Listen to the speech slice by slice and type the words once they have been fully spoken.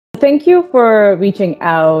thank you for reaching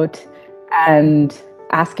out and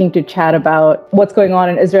asking to chat about what's going on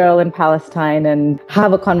in Israel and Palestine and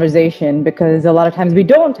have a conversation, because a lot of times we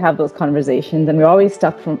don't have those conversations and we're always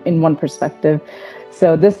stuck in one perspective.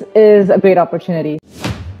 So this is a great opportunity.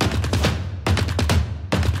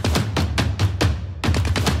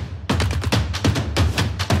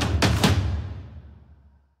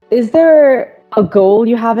 Is there a goal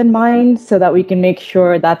you have in mind so that we can make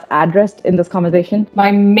sure that's addressed in this conversation? My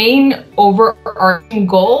main overarching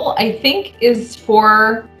goal, I think, is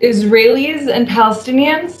for Israelis and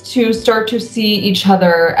Palestinians to start to see each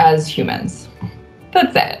other as humans.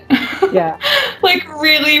 That's it. Yeah. Like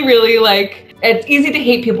really, like, it's easy to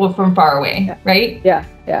hate people from far away, right? Yeah.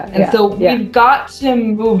 And so we've got to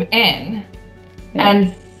move in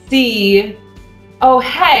and see, oh,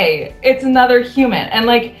 hey, it's another human. And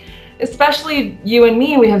like, especially you and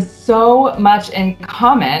me, we have so much in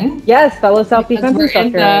common. Yes, fellow self-defense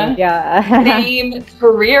instructor. Same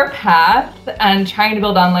career path and trying to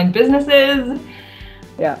build online businesses.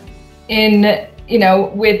 Yeah. I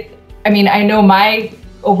know my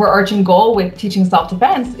overarching goal with teaching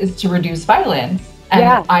self-defense is to reduce violence.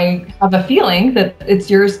 And I have a feeling that it's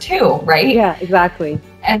yours too, right? Yeah, exactly.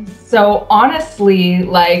 And so honestly,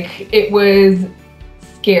 like, it was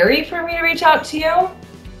scary for me to reach out to you.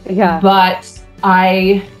 Yeah. But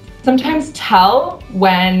I sometimes tell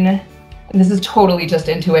when, and this is totally just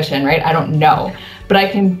intuition, right? I don't know, but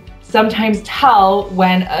I can sometimes tell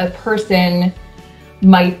when a person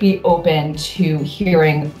might be open to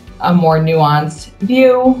hearing a more nuanced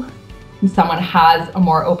view, when someone has a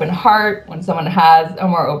more open heart, when someone has a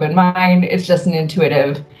more open mind. It's just an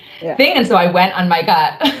intuitive thing. And so I went on my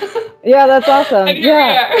gut. Yeah, that's awesome.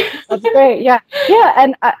 That's great. Yeah.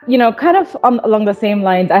 And, kind of along the same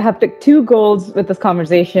lines, I have two goals with this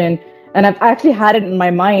conversation, and I've actually had it in my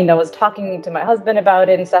mind. I was talking to my husband about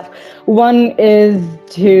it and stuff. One is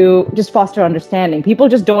to just foster understanding. People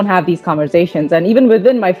just don't have these conversations. And even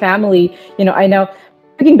within my family, I know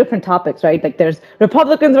picking different topics, right? Like there's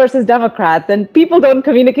Republicans versus Democrats, and people don't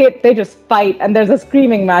communicate, they just fight, and there's a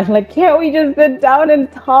screaming match. Like, can't we just sit down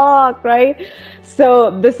and talk, right?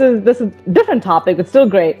 So this is a different topic, but still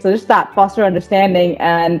great. So just that, foster understanding,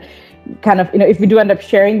 and kind of, if we do end up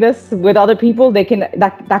sharing this with other people, that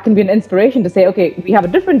can be an inspiration to say, okay, we have a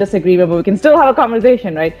different disagreement, but we can still have a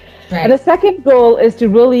conversation, right? And the second goal is to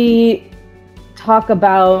really talk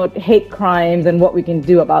about hate crimes and what we can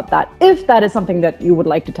do about that, if that is something that you would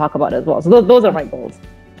like to talk about as well. So those are my goals.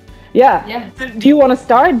 Yeah. So do you want to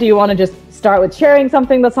start? Do you want to just start with sharing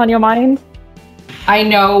something that's on your mind? I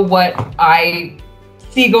know what I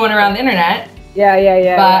see going around the internet.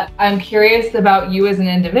 Yeah. But I'm curious about you as an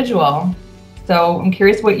individual. So I'm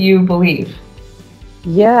curious what you believe.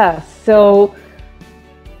 Yeah, so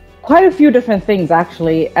quite a few different things,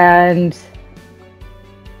 actually. And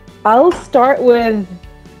I'll start with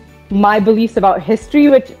my beliefs about history,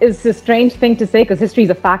 which is a strange thing to say because history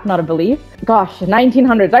is a fact, not a belief. Gosh,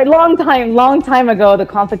 1900s, right? Long time ago, the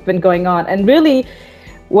conflict's been going on. And really,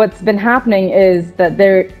 what's been happening is that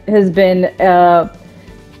there has been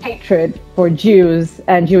hatred for Jews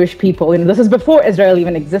and Jewish people. This is before Israel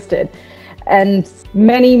even existed. And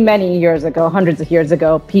many, many years ago, hundreds of years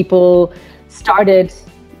ago, people started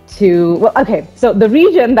to, so the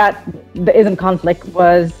region that is in conflict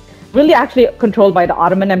was really actually controlled by the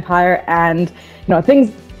Ottoman Empire, and things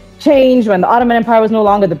changed when the Ottoman Empire was no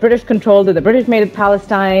longer. The British controlled it. The British made it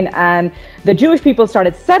Palestine, and the Jewish people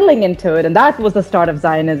started settling into it, and that was the start of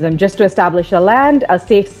Zionism, just to establish a land, a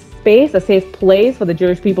safe space, a safe place for the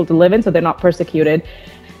Jewish people to live in, so they're not persecuted.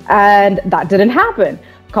 And that didn't happen.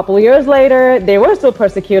 A couple of years later, they were still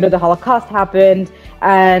persecuted. The Holocaust happened.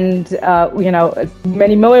 And,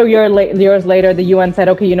 many more years later, the UN said,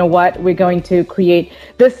 okay, you know what, we're going to create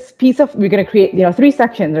we're going to create, 3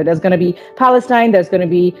 sections. There's going to be Palestine, there's going to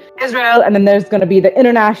be Israel, and then there's going to be the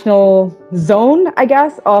international zone, I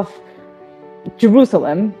guess, of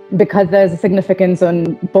Jerusalem, because there's a significance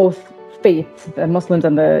on both faiths. The Muslims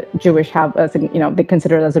and the Jewish have, they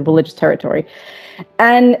consider it as a religious territory.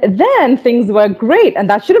 And then things were great, and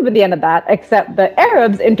that should have been the end of that, except the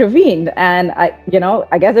Arabs intervened, and I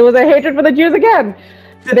guess it was a hatred for the Jews again.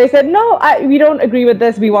 So they said, no, we don't agree with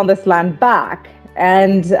this. We want this land back.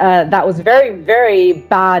 And that was very, very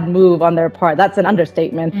bad move on their part. That's an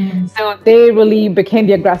understatement. So they really became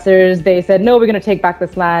the aggressors. They said, no, we're going to take back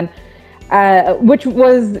this land, which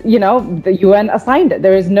was, the UN assigned it.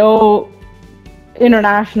 There is no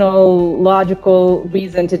international logical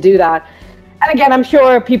reason to do that. And again, I'm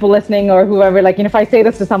sure people listening or whoever, if I say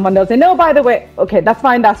this to someone, they'll say, no, by the way, okay, that's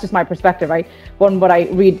fine. That's just my perspective, right? From what I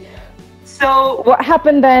read. So what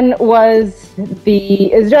happened then was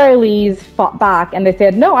the Israelis fought back and they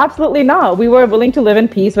said, no, absolutely not. We were willing to live in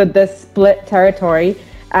peace with this split territory,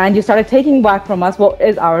 and you started taking back from us what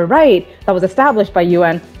is our right that was established by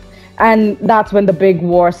UN. And that's when the big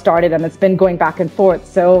war started, and it's been going back and forth.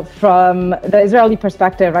 So from the Israeli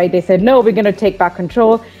perspective, right, they said, no, we're going to take back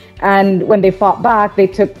control. And when they fought back, they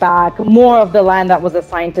took back more of the land that was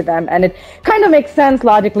assigned to them. And it kind of makes sense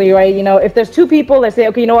logically, right? You know, if there's two people that say,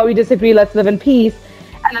 okay, you know what, we disagree, let's live in peace.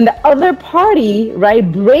 And then the other party, right,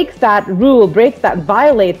 breaks that rule,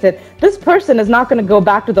 violates it. This person is not going to go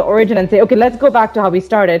back to the origin and say, okay, let's go back to how we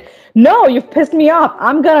started. No, you've pissed me off.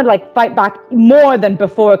 I'm going to like fight back more than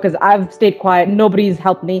before because I've stayed quiet. Nobody's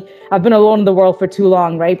helped me. I've been alone in the world for too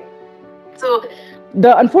long, right? So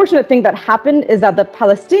the unfortunate thing that happened is that the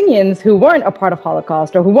Palestinians who weren't a part of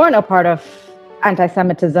Holocaust or who weren't a part of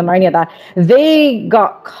anti-Semitism or any of that, they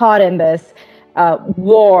got caught in this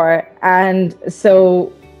war. And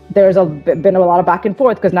so there's been a lot of back and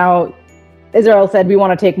forth because now Israel said, we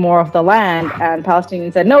want to take more of the land. And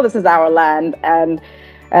Palestinians said, no, this is our land. And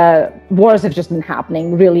wars have just been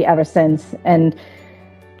happening really ever since. And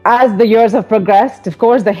as the years have progressed, of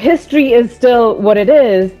course, the history is still what it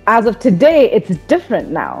is. As of today, it's different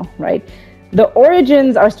now, right? The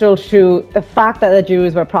origins are still true. The fact that the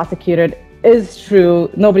Jews were prosecuted is true.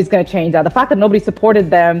 Nobody's going to change that. The fact that nobody supported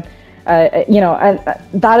them, and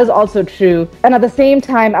that is also true. And at the same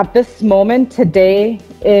time, at this moment today,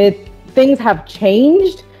 things have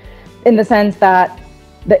changed in the sense that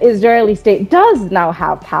the Israeli state does now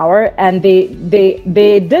have power, and they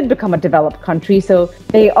did become a developed country. So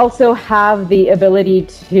they also have the ability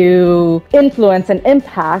to influence and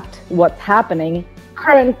impact what's happening.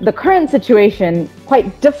 The current situation,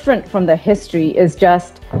 quite different from the history, is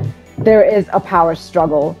just there is a power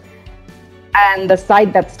struggle. And the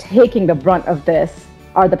side that's taking the brunt of this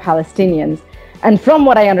are the Palestinians. And from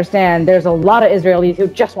what I understand, there's a lot of Israelis who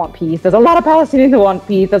just want peace. There's a lot of Palestinians who want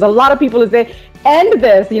peace. There's a lot of people who say, end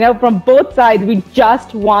this, from both sides. We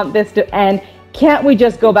just want this to end. Can't we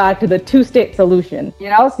just go back to the two-state solution?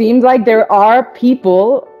 Seems like there are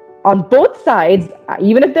people on both sides,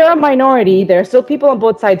 even if they're a minority, there are still people on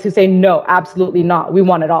both sides who say, no, absolutely not. We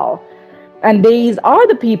want it all. And these are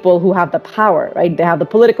the people who have the power, right? They have the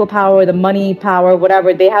political power, the money power,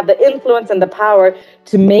 whatever. They have the influence and the power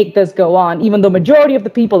to make this go on, even though majority of the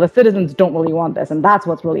people, the citizens, don't really want this. And that's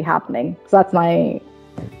what's really happening. So that's my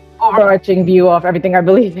overarching view of everything I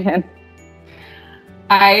believe in.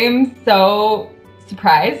 I'm so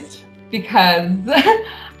surprised because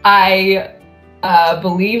I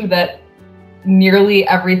believe that nearly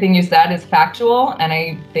everything you said is factual, and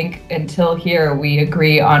I think until here we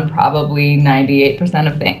agree on probably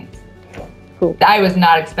 98% of things. Cool. I was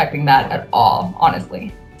not expecting that at all,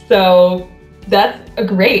 honestly. So that's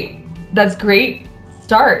great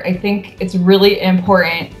start. I think it's really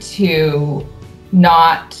important to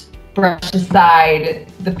not brush aside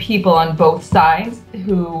the people on both sides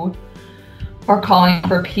who are calling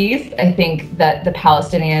for peace. I think that the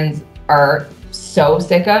Palestinians are so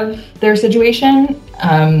sick of their situation.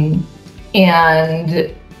 And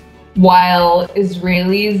while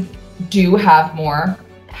Israelis do have more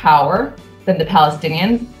power than the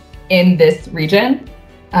Palestinians in this region,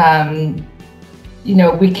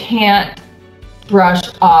 we can't brush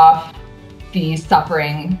off the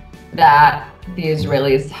suffering that the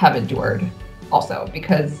Israelis have endured also.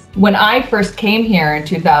 Because when I first came here in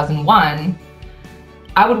 2001,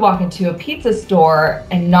 I would walk into a pizza store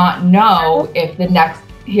and not know if the next,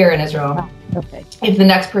 here in Israel, if the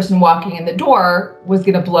next person walking in the door was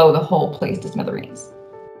gonna blow the whole place to smithereens,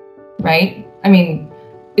 right? I mean,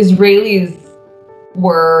 Israelis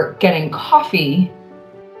were getting coffee,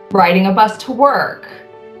 riding a bus to work,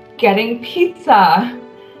 getting pizza,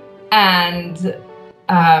 and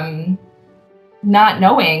not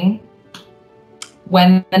knowing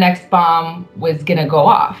when the next bomb was gonna go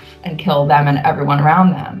off and kill them and everyone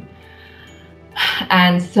around them.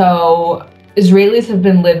 And so Israelis have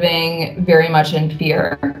been living very much in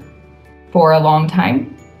fear for a long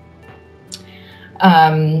time.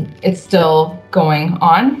 It's still going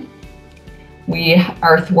on. We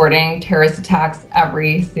are thwarting terrorist attacks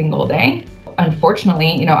every single day.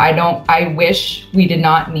 Unfortunately, I wish we did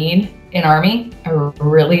not need an army. I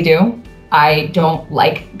really do. I don't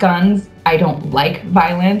like guns. I don't like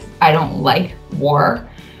violence. I don't like war.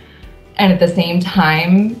 And at the same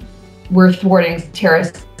time, we're thwarting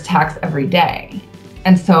terrorist attacks every day.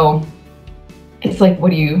 And so it's like,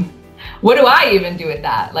 what do I even do with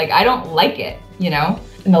that? Like, I don't like it,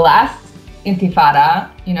 In the last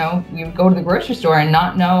Intifada, we would go to the grocery store and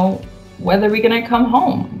not know whether we're gonna come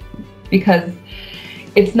home because,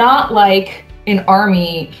 it's not like an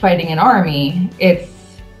army fighting an army. It's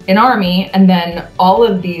an army, and then all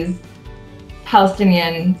of these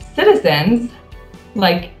Palestinian citizens,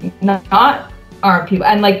 like not armed people,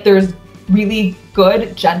 and like there's really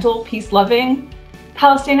good, gentle, peace-loving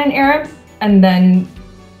Palestinian Arabs, and then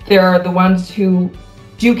there are the ones who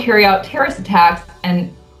do carry out terrorist attacks,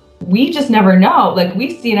 and we just never know. Like,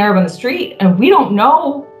 we see an Arab on the street and we don't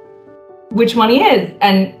know which one he is.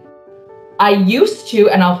 And I used to,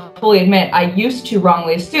 and I'll fully admit, I used to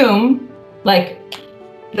wrongly assume, like,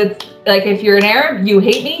 that, like, if you're an Arab, you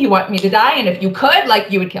hate me, you want me to die, and if you could,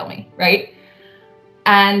 like, you would kill me, right?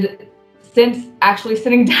 And since actually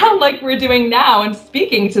sitting down like we're doing now and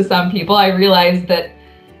speaking to some people, I realized that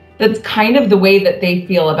that's kind of the way that they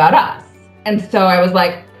feel about us. And so I was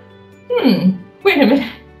like, wait a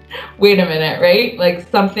minute, right? Like,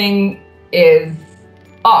 something is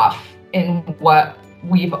off in what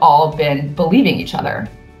we've all been believing each other.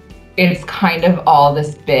 It's kind of all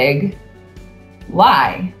this big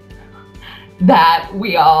lie that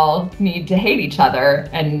we all need to hate each other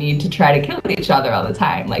and need to try to kill each other all the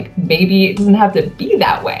time. Like, maybe it doesn't have to be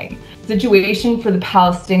that way. The situation for the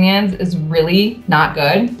Palestinians is really not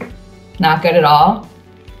good at all.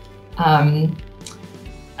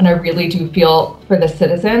 And I really do feel for the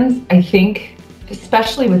citizens. I think,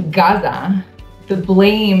 especially with Gaza, the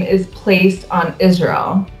blame is placed on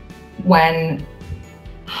Israel when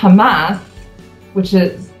Hamas, which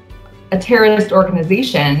is a terrorist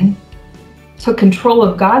organization, took control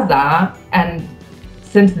of Gaza, and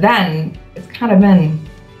since then it's kind of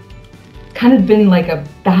been like a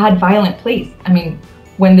bad, violent place. I mean,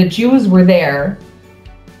 when the Jews were there,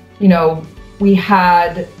 you know, we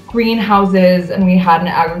had greenhouses and we had an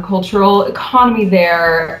agricultural economy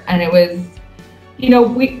there, and it was, you know,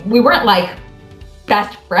 we weren't like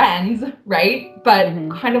best friends, right? But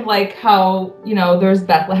kind of like how, you know, there's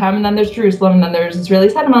Bethlehem and then there's Jerusalem and then there's Israeli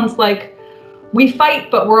settlements. Like, we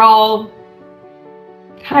fight, but we're all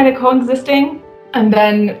kind of coexisting. And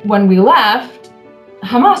then when we left,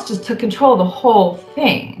 Hamas just took control of the whole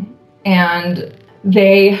thing. And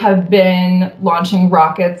they have been launching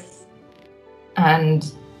rockets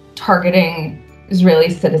and targeting Israeli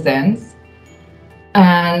citizens.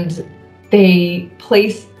 And they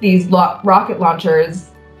place these rocket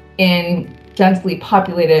launchers in densely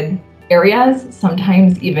populated areas,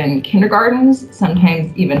 sometimes even kindergartens,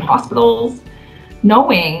 sometimes even hospitals,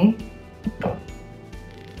 knowing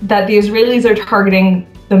that the Israelis are targeting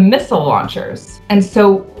the missile launchers. And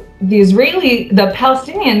so the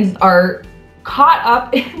Palestinians are caught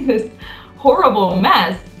up in this horrible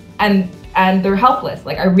mess, and they're helpless.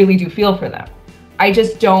 Like, I really do feel for them. I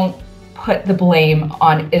just don't put the blame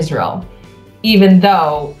on Israel, even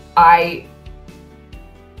though I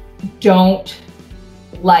don't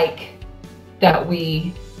like that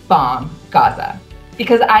we bomb Gaza,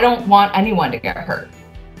 because I don't want anyone to get hurt.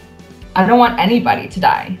 I don't want anybody to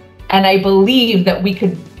die. And I believe that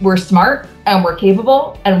we're smart and we're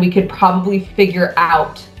capable, and we could probably figure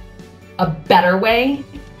out a better way.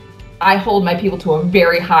 I hold my people to a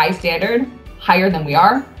very high standard, higher than we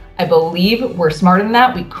are. I believe we're smarter than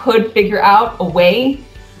that. We could figure out a way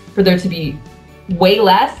for there to be way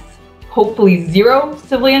less, hopefully zero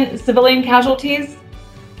civilian casualties.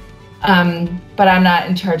 But I'm not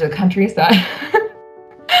in charge of the country, so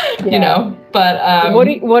you know. But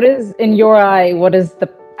what is, in your eye, what is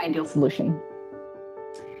the ideal solution?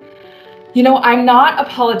 You know, I'm not a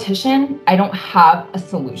politician. I don't have a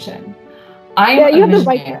solution. You have the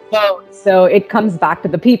right to vote, so it comes back to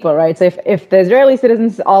the people, right? So if the Israeli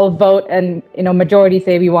citizens all vote and, you know, majority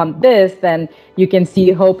say we want this, then you can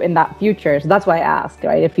see hope in that future. So that's why I asked,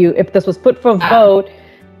 right? If this was put for vote,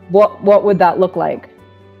 what would that look like?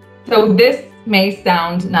 So this may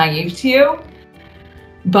sound naive to you,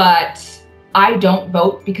 but I don't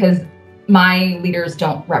vote because my leaders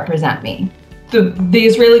don't represent me. The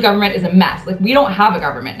Israeli government is a mess. Like, we don't have a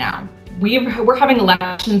government now. We're having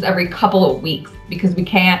elections every couple of weeks because we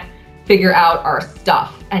can't figure out our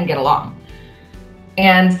stuff and get along.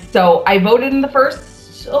 And so I voted in the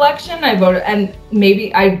first election. I voted, and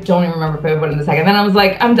maybe, I don't even remember if I voted in the second. Then I was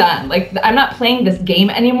like, I'm done. Like, I'm not playing this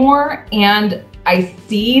game anymore. And I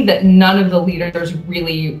see that none of the leaders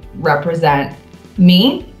really represent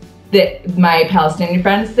me. That my Palestinian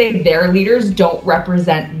friends say their leaders don't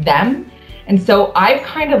represent them. And so I've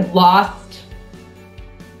kind of lost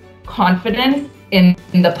confidence in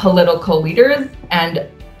the political leaders, and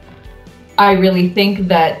I really think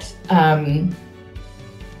that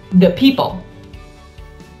the people,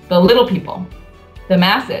 the little people, the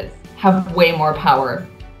masses, have way more power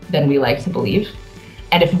than we like to believe.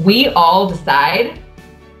 And if we all decide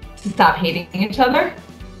to stop hating each other,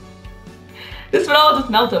 this would all just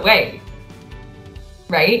melt away,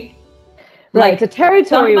 right? Right. So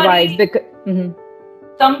territory-wise,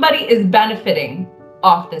 somebody is benefiting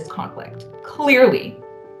off this conflict, clearly.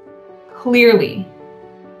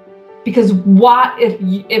 Because what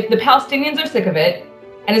if the Palestinians are sick of it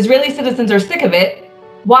and Israeli citizens are sick of it,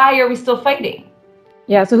 why are we still fighting?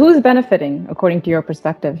 Yeah, so who's benefiting according to your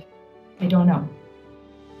perspective? I don't know.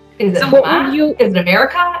 Is it So Hamas? Is it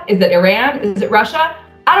America? Is it Iran? Is it Russia?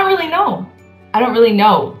 I don't really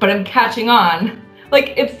know, but I'm catching on.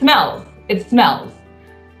 Like, it smells.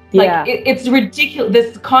 Yeah. Like, it's ridiculous.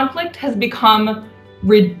 This conflict has become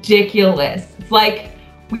ridiculous. It's like,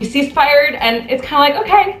 we ceased-fired, and it's kind of like,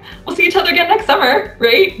 okay, we'll see each other again next summer,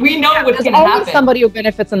 right? We know what's going to happen. There's somebody who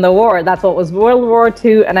benefits in the war. That's what was World War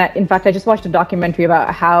II. And in fact, I just watched a documentary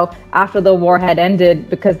about how after the war had ended,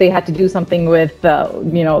 because they had to do something with,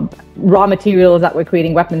 raw materials that were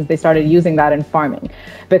creating weapons, they started using that in farming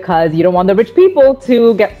because you don't want the rich people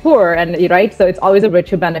to get poor, and right? So it's always the rich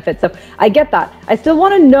who benefit. So I get that. I still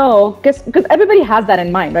want to know, because everybody has that in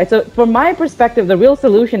mind, right? So from my perspective, the real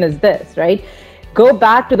solution is this, right? Go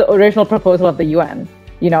back to the original proposal of the UN.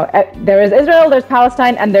 There is Israel, there's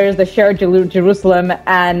Palestine, and there is the shared Jerusalem,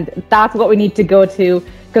 and that's what we need to go to,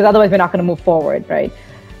 because otherwise we're not going to move forward, right?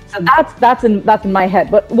 So that's in my head.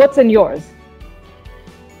 But what's in yours?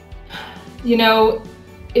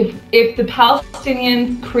 If the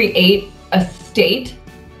Palestinians create a state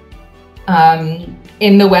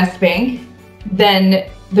in the West Bank, then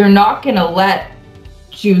they're not going to let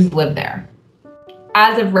Jews live there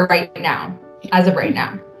as of right now.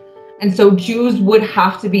 And so Jews would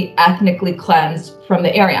have to be ethnically cleansed from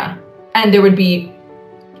the area. And there would be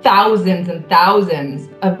thousands and thousands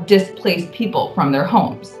of displaced people from their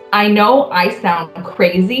homes. I know I sound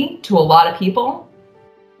crazy to a lot of people,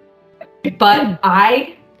 but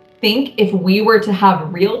I think if we were to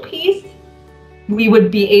have real peace, we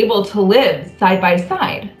would be able to live side by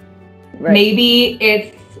side. Right. Maybe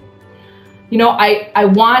it's, I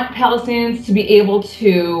want Palestinians to be able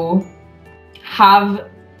to have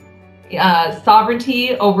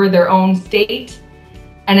sovereignty over their own state.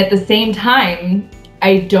 And at the same time,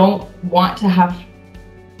 I don't want to have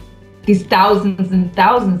these thousands and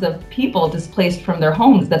thousands of people displaced from their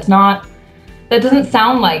homes. That doesn't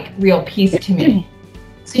sound like real peace to me.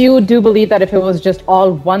 So you do believe that if it was just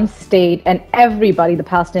all one state and everybody, the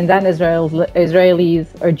Palestinians and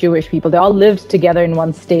Israelis or Jewish people, they all lived together in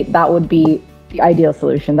one state, that would be the ideal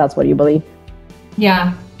solution. That's what you believe?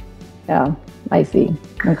 Yeah. Yeah, I see.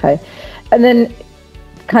 Okay. And then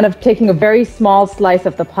kind of taking a very small slice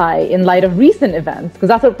of the pie in light of recent events, because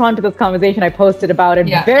that's what prompted this conversation. I posted about it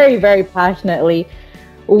very, very passionately.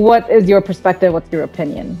 What is your perspective? What's your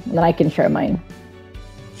opinion? And then I can share mine.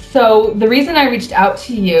 So the reason I reached out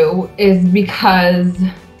to you is because,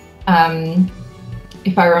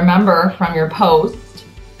 if I remember from your post,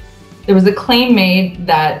 there was a claim made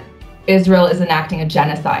that Israel is enacting a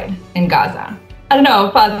genocide in Gaza. I don't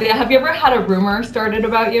know, Fazia, have you ever had a rumor started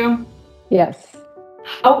about you? Yes.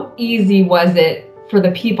 How easy was it for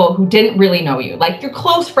the people who didn't really know you? Like your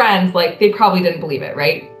close friends, like they probably didn't believe it,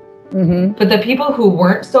 right? Mm-hmm. But the people who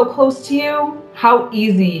weren't so close to you, how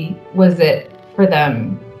easy was it for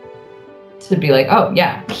them to be like, oh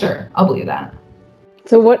yeah, sure, I'll believe that?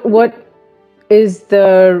 So what is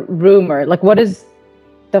the rumor? Like, what is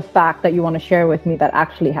the fact that you want to share with me that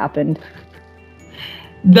actually happened?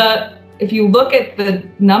 If you look at the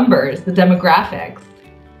numbers, the demographics,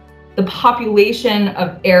 the population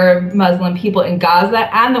of Arab Muslim people in Gaza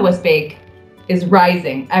and the West Bank is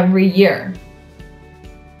rising every year.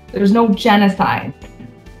 There's no genocide.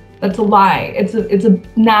 That's a lie. It's a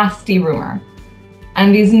nasty rumor.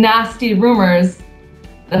 And these nasty rumors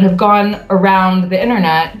that have gone around the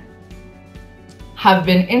internet have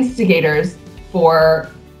been instigators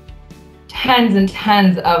for tens and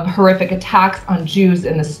tens of horrific attacks on Jews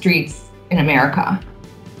in the streets in America.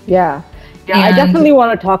 Yeah, I definitely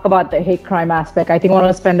want to talk about the hate crime aspect. I think I want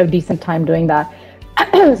to spend a decent time doing that.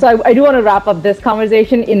 So I do want to wrap up this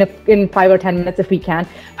conversation in 5 or 10 minutes if we can.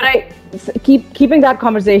 But I keeping that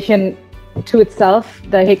conversation to itself,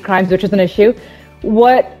 the hate crimes, which is an issue.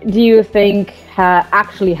 What do you think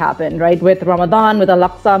actually happened, right, with Ramadan, with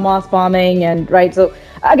Al-Aqsa mosque bombing, and right? So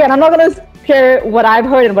again, I'm not going to share what I've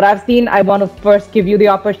heard and what I've seen. I want to first give you the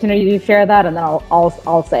opportunity to share that, and then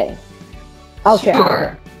I'll share.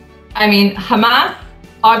 Sure. I mean, Hamas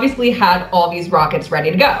obviously had all these rockets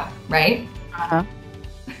ready to go, right? Uh-huh.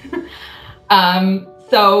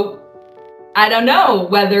 So I don't know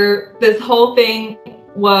whether this whole thing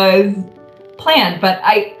was planned, but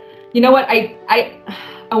you know what? I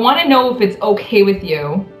want to know if it's okay with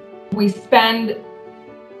you we spend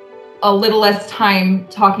a little less time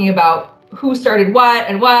talking about who started what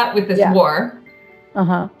and what with this war,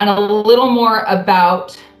 and a little more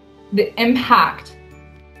about the impact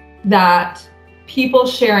that people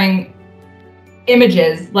sharing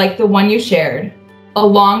images like the one you shared,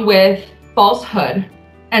 along with falsehood,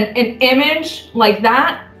 and an image like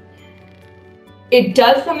that, it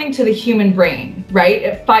does something to the human brain, right?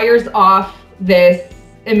 It fires off this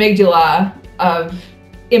amygdala of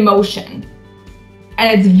emotion.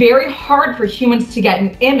 And it's very hard for humans to get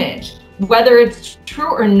an image, whether it's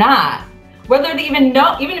true or not, whether they even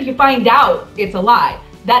know, even if you find out it's a lie,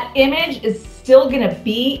 that image is still gonna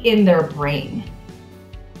be in their brain.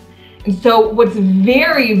 And so what's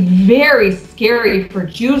very, very scary for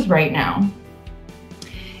Jews right now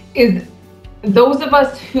is those of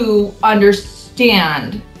us who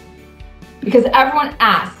understand, because everyone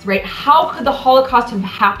asks, right, how could the Holocaust have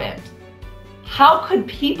happened? How could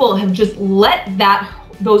people have just let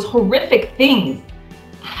those horrific things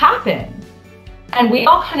happen? And we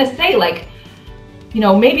all kind of say, like, you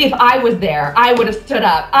know, maybe if I was there, I would have stood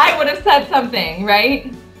up, I would have said something,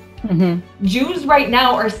 right? Jews right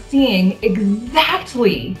now are seeing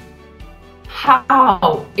exactly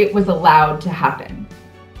how it was allowed to happen.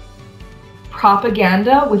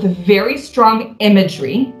 Propaganda with a very strong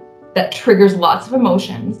imagery that triggers lots of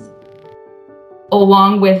emotions,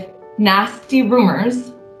 along with nasty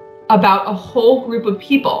rumors about a whole group of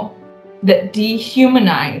people that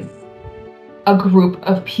dehumanize a group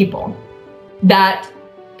of people, that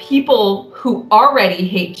people who already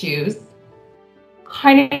hate Jews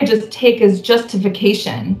kind of just take as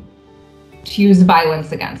justification to use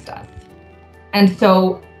violence against us. And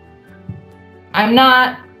so I'm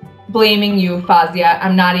not blaming you, Fazia.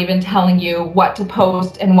 I'm not even telling you what to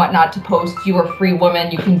post and what not to post. You are a free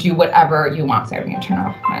woman. You can do whatever you want. Sorry, I'm gonna turn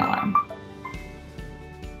off my alarm.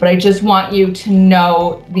 But I just want you to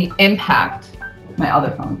know the impact. My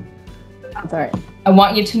other phone. That's all right. I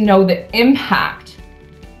want you to know the impact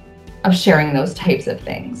of sharing those types of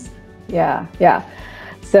things. Yeah.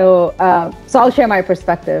 So I'll share my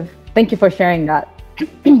perspective. Thank you for sharing that.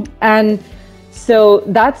 And so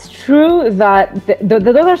that's true that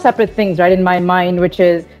those are separate things, right, in my mind, which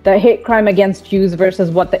is the hate crime against Jews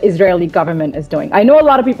versus what the Israeli government is doing. I know a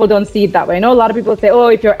lot of people don't see it that way. I know a lot of people say, oh,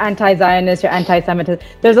 if you're anti-Zionist, you're anti-Semitic.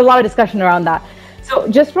 There's a lot of discussion around that. So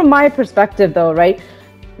just from my perspective, though, right,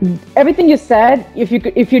 everything you said, if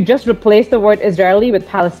you just replace the word Israeli with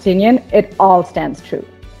Palestinian, it all stands true.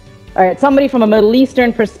 All right, somebody from a Middle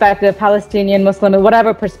Eastern perspective, Palestinian, Muslim,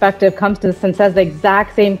 whatever perspective comes to this and says the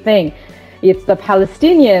exact same thing. It's the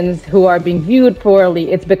Palestinians who are being viewed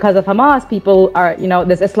poorly. It's because of Hamas. People are, you know,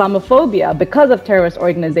 there's Islamophobia because of terrorist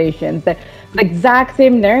organizations. The exact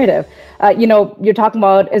same narrative. You know, you're talking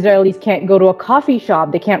about Israelis can't go to a coffee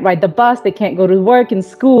shop. They can't ride the bus. They can't go to work and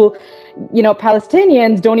school. You know,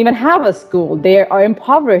 Palestinians don't even have a school. They are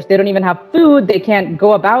impoverished. They don't even have food. They can't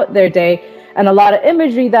go about their day. And a lot of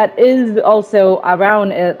imagery that is also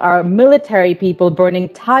around it are military people burning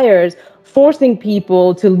tires, forcing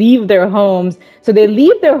people to leave their homes. So they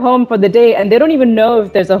leave their home for the day and they don't even know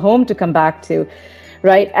if there's a home to come back to,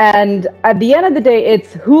 right? And at the end of the day,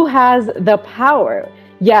 it's who has the power.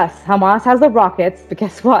 Yes, Hamas has the rockets, but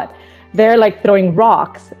guess what? They're like throwing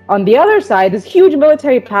rocks. On the other side, this huge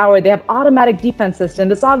military power, they have automatic defense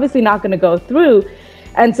system. It's obviously not going to go through.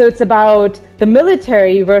 And so it's about the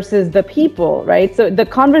military versus the people, right? So the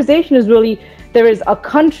conversation is really, there is a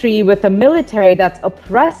country with a military that's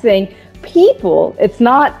oppressing people. It's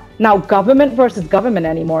not now government versus government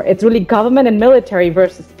anymore. It's really government and military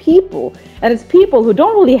versus people. And it's people who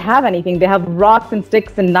don't really have anything. They have rocks and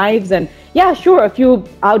sticks and knives and, yeah, sure, a few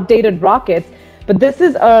outdated rockets. But this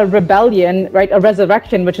is a rebellion, right? A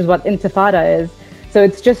resurrection, which is what Intifada is. So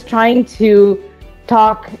it's just trying to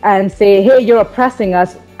talk and say, hey, you're oppressing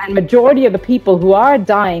us. And majority of the people who are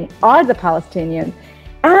dying are the Palestinians.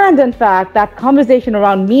 And in fact, that conversation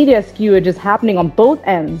around media skewage is happening on both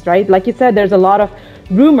ends, right? Like you said, there's a lot of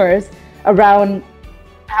rumors around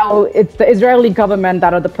how it's the Israeli government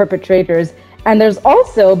that are the perpetrators. And there's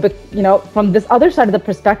also, you know, from this other side of the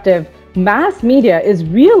perspective, mass media is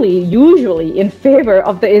really usually in favor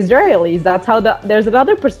of the Israelis. That's how there's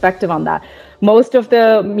another perspective on that. Most of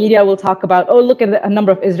the media will talk about, oh, look at a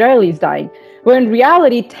number of Israelis dying, where in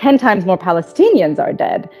reality, 10 times more Palestinians are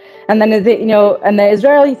dead. And then, you know, on the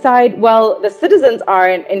Israeli side, well, the citizens are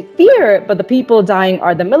in fear, but the people dying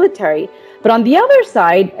are the military. But on the other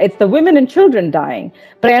side, it's the women and children dying.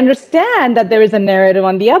 But I understand that there is a narrative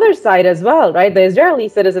on the other side as well, right? The Israeli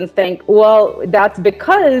citizens think, well, that's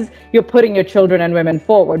because you're putting your children and women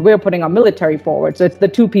forward. We're putting our military forward. So it's the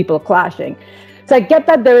two people clashing. So I get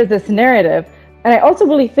that there is this narrative. And I also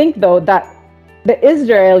really think, though, that the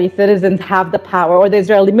Israeli citizens have the power, or the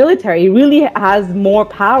Israeli military really has more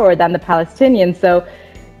power than the Palestinians. So,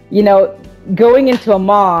 you know, going into a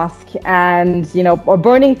mosque and, you know, or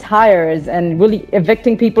burning tires and really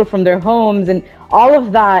evicting people from their homes, and all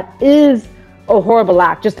of that is a horrible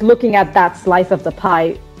act, just looking at that slice of the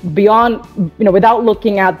pie beyond, you know, without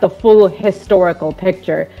looking at the full historical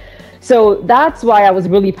picture. So that's why I was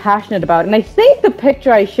really passionate about it. And I think the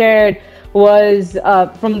picture I shared was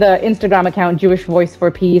from the Instagram account Jewish Voice for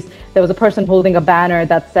Peace. There was a person holding a banner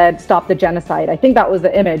that said "Stop the Genocide." I think that was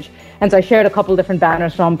the image. And so I shared a couple different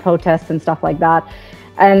banners from protests and stuff like that.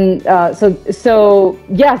 And so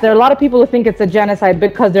yes, there are a lot of people who think it's a genocide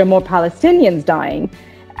because there are more Palestinians dying,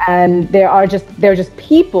 and they're just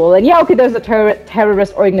people. And yeah, okay, there's a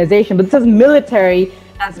terrorist organization, but this is military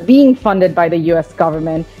that's being funded by the U.S.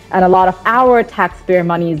 government, and a lot of our taxpayer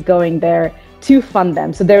money is going there to fund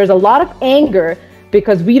them. So there is a lot of anger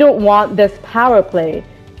because we don't want this power play.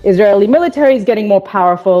 Israeli military is getting more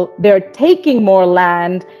powerful. They're taking more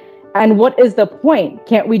land. And what is the point?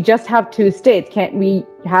 Can't we just have two states? Can't we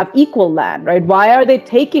have equal land, right? Why are they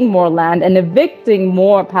taking more land and evicting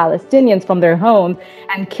more Palestinians from their homes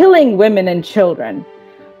and killing women and children?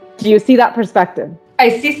 Do you see that perspective? I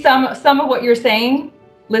see some of what you're saying.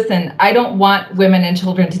 Listen, I don't want women and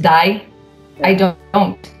children to die. Yeah.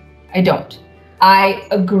 I don't. I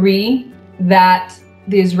agree that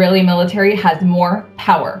the Israeli military has more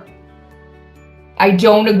power. I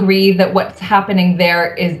don't agree that what's happening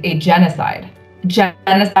there is a genocide.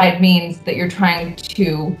 Genocide means that you're trying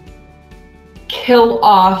to kill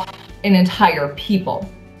off an entire people.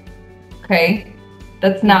 Okay?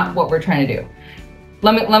 That's not what we're trying to do.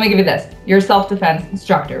 Let me give you this. You're a self-defense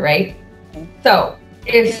instructor, right? So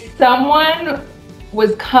if someone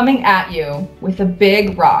was coming at you with a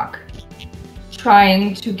big rock,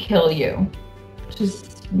 trying to kill you,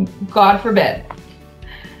 just God forbid,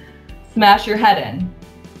 smash your head in,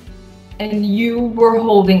 and you were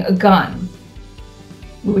holding a gun,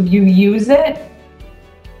 would you use it?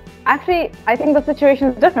 Actually, I think the situation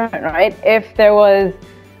is different, right? If there was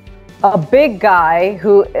a big guy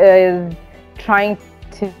who is trying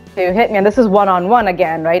to hit me, and this is one-on-one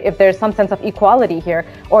again, right? If there's some sense of equality here,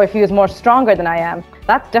 or if he was more stronger than I am,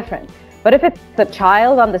 that's different. But if it's a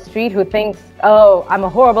child on the street who thinks, oh, I'm a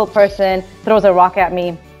horrible person, throws a rock at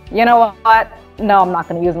me, you know what? No, I'm not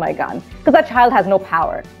going to use my gun. Because that child has no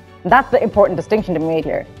power. That's the important distinction to be made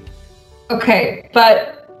here. Okay,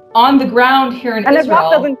 but on the ground here in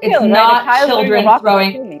Israel,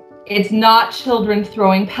 it's not children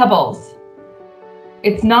throwing pebbles.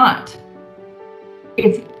 It's not.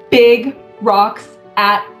 It's big rocks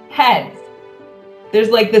at heads. There's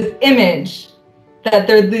like this image that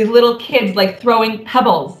they're these little kids like throwing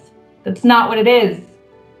pebbles. That's not what it is.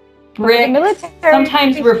 Bricks,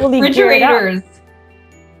 sometimes refrigerators,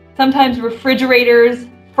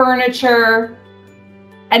 furniture.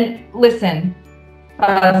 And listen,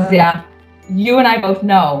 yeah, you and I both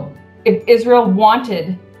know, if Israel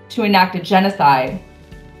wanted to enact a genocide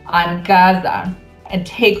on Gaza and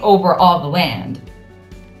take over all the land,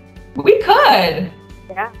 we could.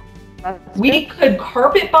 Yeah, we could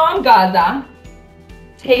carpet bomb Gaza,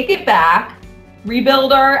 take it back,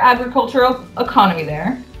 rebuild our agricultural economy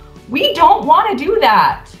there. We don't want to do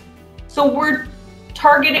that. So we're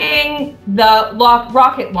targeting the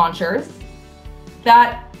rocket launchers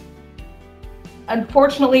that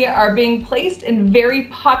unfortunately are being placed in very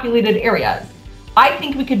populated areas. I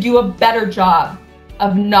think we could do a better job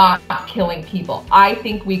of not killing people. I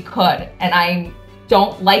think we could, and I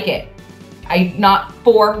don't like it. I'm not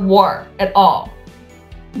for war at all.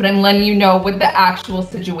 But I'm letting you know what the actual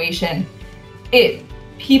situation is.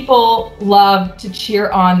 People love to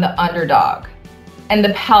cheer on the underdog, and the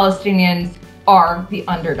Palestinians are the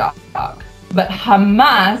underdog. But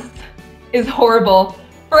Hamas is horrible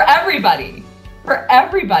for everybody. For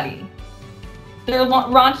everybody. They're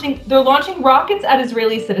launching rockets at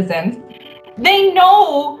Israeli citizens. They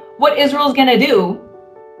know what Israel's gonna do.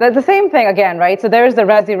 That's the same thing again, right? So there's the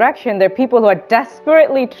resurrection. There are people who are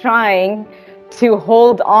desperately trying to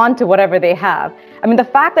hold on to whatever they have. I mean, the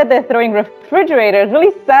fact that they're throwing refrigerators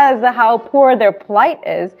really says how poor their plight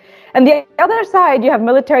is. And the other side, you have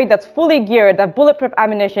military that's fully geared, that bulletproof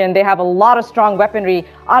ammunition. They have a lot of strong weaponry,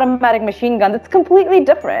 automatic machine guns. It's completely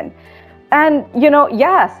different. And, you know,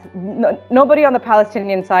 yes, nobody on the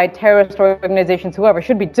Palestinian side, terrorist organizations, whoever,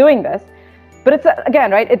 should be doing this. But it's,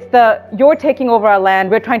 again, right, it's you're taking over our land,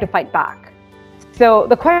 we're trying to fight back. So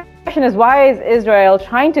the question is, why is Israel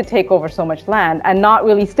trying to take over so much land and not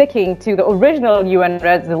really sticking to the original UN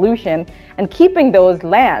resolution and keeping those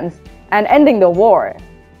lands and ending the war,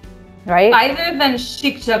 right? Other than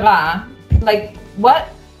Sheikh Jarrah, like what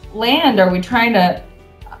land are we trying to,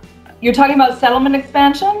 you're talking about settlement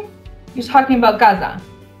expansion? You're talking about Gaza?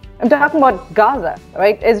 I'm talking about Gaza,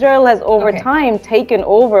 right? Israel has over time taken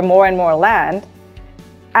over more and more land.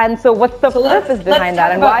 And so what's the purpose behind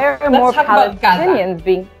that? And why are more Palestinians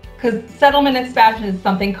being... Because settlement expansion is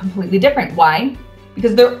something completely different. Why?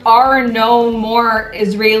 Because there are no more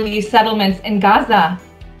Israeli settlements in Gaza.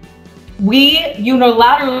 We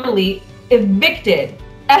unilaterally evicted,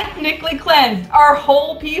 ethnically cleansed our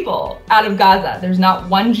whole people out of Gaza. There's not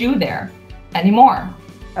one Jew there anymore.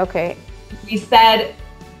 Okay. We said,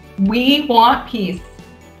 we want peace.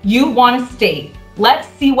 You want a state. Let's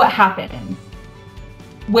see what happens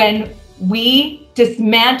when we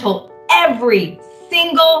dismantle every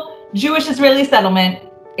single Jewish Israeli settlement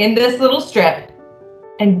in this little strip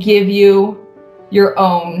and give you your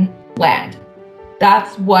own land.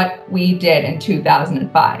 That's what we did in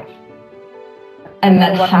 2005. And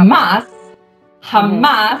then Hamas,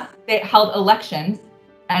 they held elections,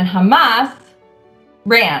 and Hamas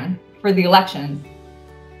ran for the elections.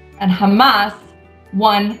 And Hamas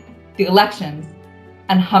won the elections.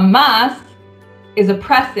 And Hamas is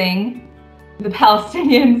oppressing the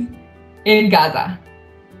Palestinians in Gaza.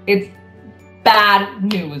 It's bad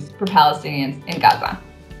news for Palestinians in Gaza.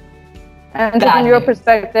 And from your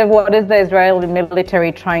perspective, what is the Israeli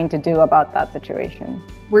military trying to do about that situation?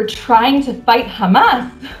 We're trying to fight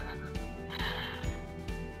Hamas.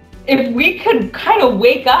 If we could kind of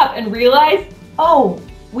wake up and realize, oh,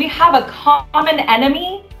 we have a common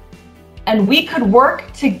enemy and we could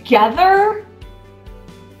work together,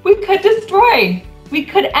 we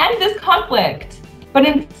could end this conflict. But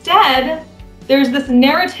instead, there's this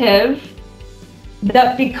narrative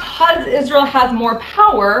that because Israel has more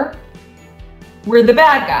power, we're the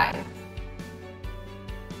bad guys.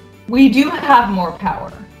 We do have more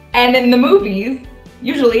power. And in the movies,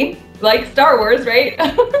 usually, like Star Wars, right?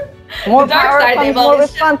 More the dark power side, comes more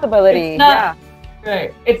responsibility.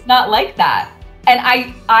 Right. It's not like that. And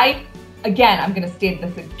I, again, I'm going to state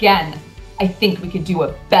this again. I think we could do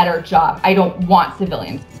a better job. I don't want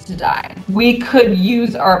civilians to die. We could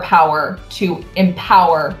use our power to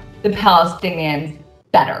empower the Palestinians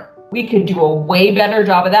better. We could do a way better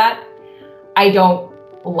job of that. I don't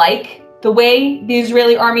like the way the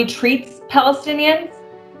Israeli army treats Palestinians.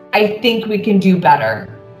 I think we can do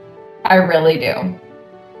better. I really do.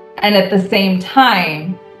 And at the same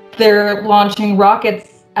time, they're launching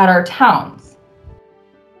rockets at our towns.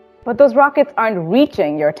 But those rockets aren't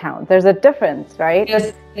reaching your towns. There's a difference, right?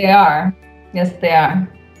 Yes, they are. Yes, they are.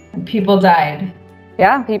 And people died.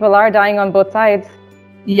 Yeah, people are dying on both sides.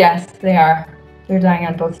 Yes, they are. They're dying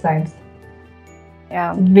on both sides.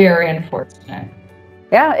 Yeah. Very unfortunate.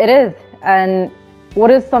 Yeah, it is. And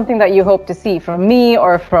what is something that you hope to see from me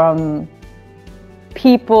or from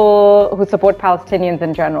people who support Palestinians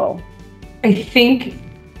in general? I think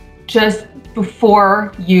just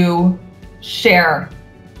before you share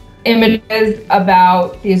images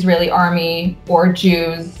about the Israeli army or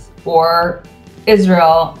Jews or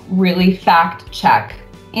Israel, really fact check.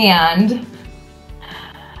 And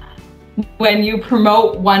when you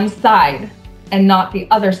promote one side and not the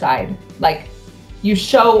other side, like you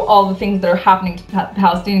show all the things that are happening to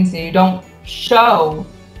Palestinians, and you don't show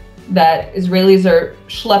that Israelis are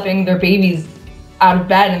schlepping their babies out of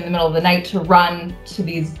bed in the middle of the night to run to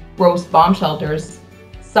these gross bomb shelters.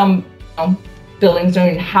 Some buildings don't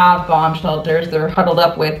even have bomb shelters. They're huddled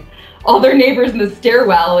up with all their neighbors in the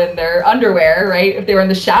stairwell in their underwear, right? If they were in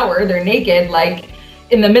the shower, they're naked, like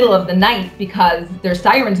in the middle of the night because there's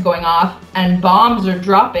sirens going off and bombs are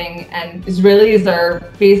dropping, and Israelis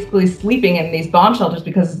are basically sleeping in these bomb shelters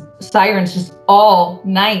because sirens just all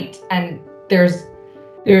night. And there's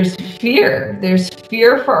fear. There's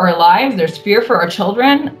fear for our lives. There's fear for our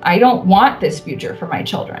children. I don't want this future for my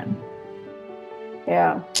children.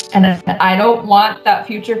 Yeah. And I don't want that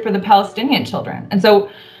future for the Palestinian children. And so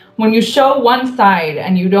when you show one side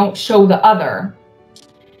and you don't show the other,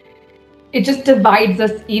 it just divides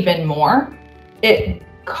us even more. It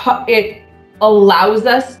allows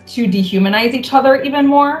us to dehumanize each other even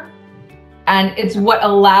more. And it's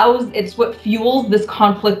what fuels this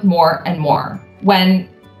conflict more and more. When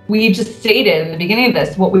we just stated in the beginning of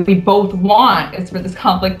this, what we both want is for this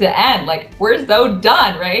conflict to end. Like, we're so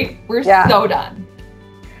done, right? We're so done,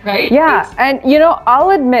 right? Yeah, and I'll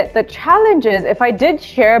admit the challenge is if I did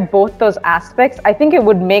share both those aspects, I think it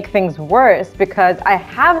would make things worse because I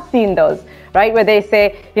have seen those, right? Where they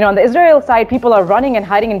say, on the Israel side, people are running and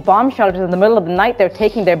hiding in bomb shelters in the middle of the night. They're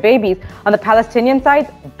taking their babies. On the Palestinian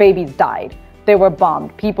side, babies died. They were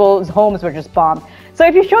bombed. People's homes were just bombed. So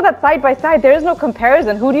if you show that side by side, there is no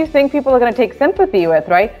comparison. Who do you think people are going to take sympathy with,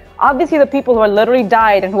 right? Obviously, the people who are literally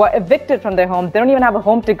died and who are evicted from their homes, they don't even have a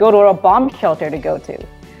home to go to or a bomb shelter to go to.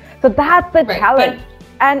 So that's the challenge.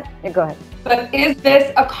 Go ahead. But is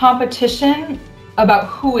this a competition about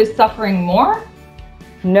who is suffering more?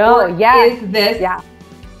 No, Or is this,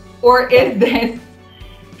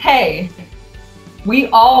 hey, we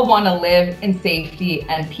all want to live in safety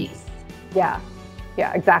and peace? Yeah,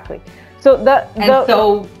 exactly. So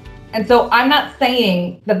so I'm not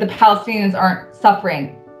saying that the Palestinians aren't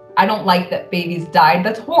suffering. I don't like that babies died.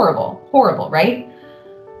 That's horrible, right?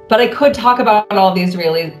 But I could talk about all the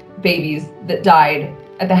Israeli babies that died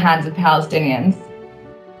at the hands of Palestinians.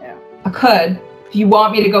 Yeah. I could, if you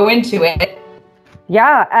want me to go into it.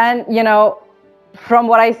 Yeah, and from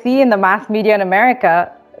what I see in the mass media in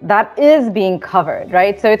America, that is being covered,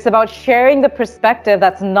 right? So it's about sharing the perspective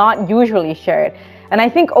that's not usually shared. And I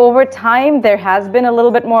think over time, there has been a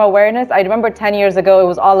little bit more awareness. I remember 10 years ago, it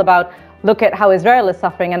was all about, look at how Israel is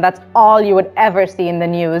suffering, and that's all you would ever see in the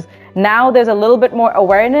news. Now there's a little bit more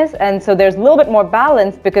awareness, and so there's a little bit more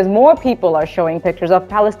balance because more people are showing pictures of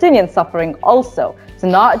Palestinians suffering also. It's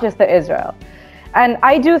not just the Israel. And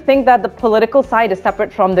I do think that the political side is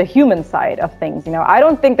separate from the human side of things. I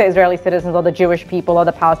don't think the Israeli citizens or the Jewish people or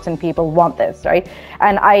the Palestinian people want this, right?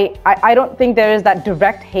 And I don't think there is that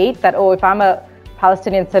direct hate that, oh, if I'm a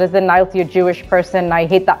Palestinian citizen, I'll see a Jewish person, I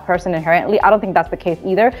hate that person inherently. I don't think that's the case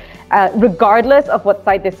either. Regardless of what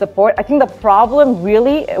side they support, I think the problem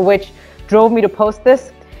really, which drove me to post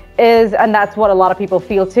this, is, and that's what a lot of people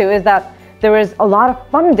feel too, is that there is a lot of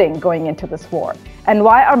funding going into this war. And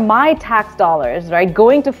why are my tax dollars, right,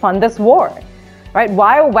 going to fund this war? Right?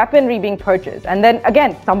 Why are weaponry being purchased? And then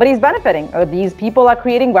again, somebody's benefiting. Or these people are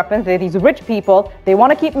creating weapons. They're these rich people. They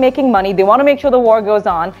want to keep making money. They want to make sure the war goes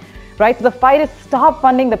on. Right? So the fight is stop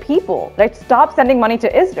funding the people. Right? Stop sending money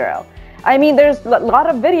to Israel. I mean, there's a lot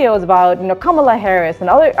of videos about, Kamala Harris and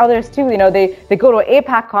others too. They go to an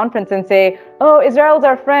AIPAC conference and say, oh, Israel's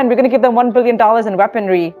our friend. We're going to give them $1 billion in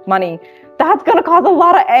weaponry money. That's going to cause a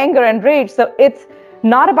lot of anger and rage. So it's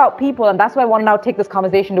not about people. And that's why I want to now take this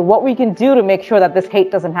conversation to what we can do to make sure that this hate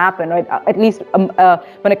doesn't happen, right? At least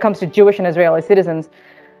when it comes to Jewish and Israeli citizens.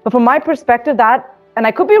 But from my perspective, and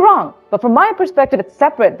I could be wrong, but from my perspective, it's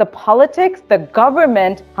separate. The politics, the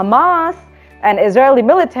government, Hamas, and Israeli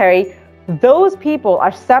military, those people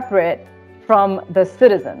are separate from the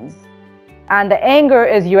citizens. And the anger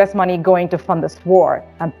is US money going to fund this war.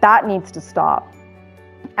 And that needs to stop.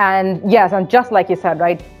 And yes, and just like you said,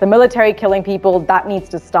 right, the military killing people, that needs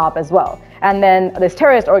to stop as well. And then this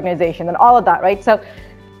terrorist organization and all of that, right? So,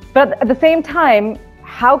 but at the same time,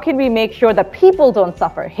 how can we make sure that people don't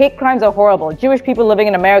suffer? Hate crimes are horrible. Jewish people living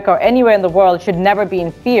in America or anywhere in the world should never be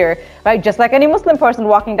in fear, right? Just like any Muslim person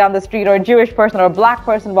walking down the street or a Jewish person or a black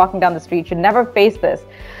person walking down the street should never face this.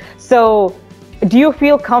 So do you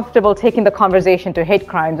feel comfortable taking the conversation to hate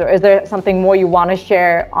crimes, or is there something more you want to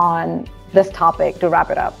share on this topic to wrap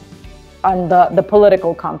it up on the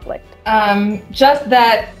political conflict? Just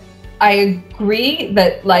that I agree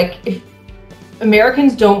that, like, if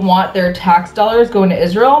Americans don't want their tax dollars going to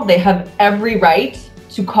Israel, they have every right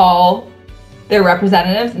to call their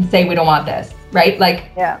representatives and say, we don't want this, right? Like,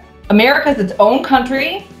 yeah. America's its own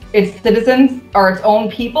country, its citizens are its own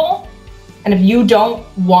people. And if you don't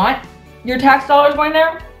want your tax dollars going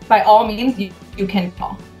there, by all means, you can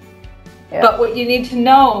call. Yeah. But what you need to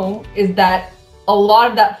know is that a lot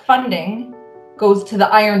of that funding goes to the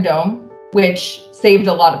Iron Dome, which saved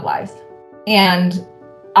a lot of lives. And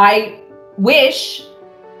I wish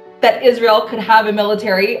that Israel could have a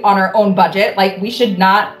military on our own budget. Like, we should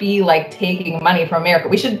not be like taking money from America.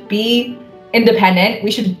 We should be independent.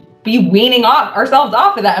 We should be weaning ourselves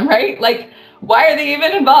off of them, right? Like, why are they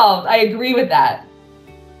even involved? I agree with that.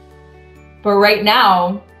 But right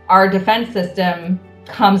now, our defense system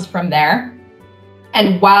comes from there.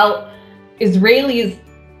 And while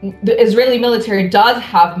the Israeli military does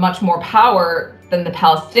have much more power than the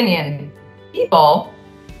Palestinian people,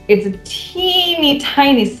 it's a teeny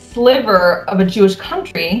tiny sliver of a Jewish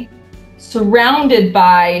country surrounded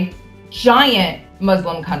by giant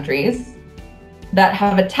Muslim countries that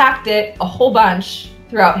have attacked it a whole bunch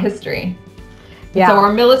throughout history. Yeah. So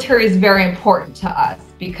our military is very important to us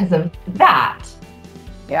because of that.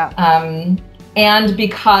 Yeah. And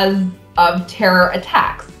because of terror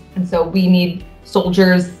attacks. And so we need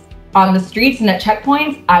soldiers on the streets and at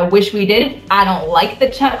checkpoints. I wish we did. I don't like the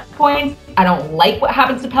checkpoints. I don't like what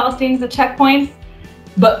happens to Palestinians at checkpoints.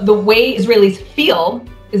 But the way Israelis feel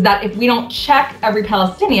is that if we don't check every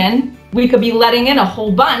Palestinian, we could be letting in a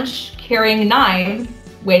whole bunch carrying knives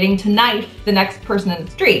waiting to knife the next person in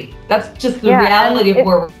the street. That's just the reality of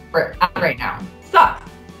where we're at right now. Sucks.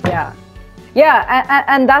 Yeah. Yeah,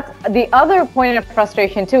 and that's the other point of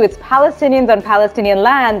frustration too. It's Palestinians on Palestinian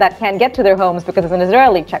land that can't get to their homes because it's an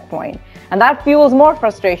Israeli checkpoint. And that fuels more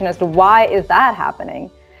frustration as to why is that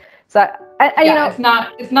happening. So, you know, it's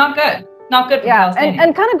not good. Not good for Palestinians.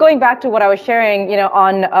 And kind of going back to what I was sharing, you know,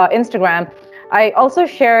 on Instagram, I also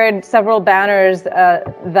shared several banners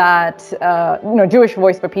that, you know, Jewish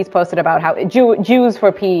Voice for Peace posted about how Jews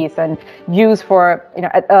for peace and Jews for, you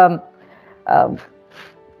know,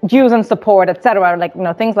 Jews and support, etc., like, you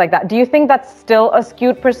know, things like that. Do you think that's still a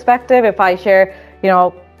skewed perspective if I share, you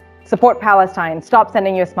know, support Palestine, stop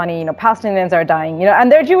sending US money, you know, Palestinians are dying, you know,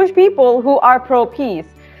 and they're Jewish people who are pro-peace?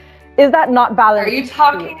 Is that not balanced? Are you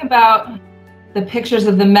talking about the pictures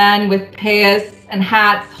of the men with payas and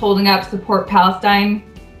hats holding up support Palestine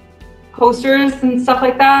posters and stuff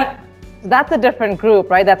like that? That's a different group,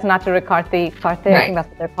 right? That's Nature Karthi, I think that's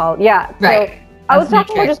what they're called. Yeah. Right. So I was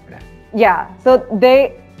talking about just,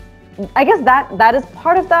 so I guess that is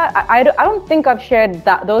part of that. I don't think I've shared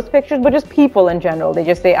those pictures, but just people in general. They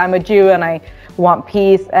just say, I'm a Jew and I want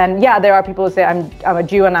peace. And yeah, there are people who say, I'm a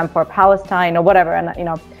Jew and I'm for Palestine or whatever. And, you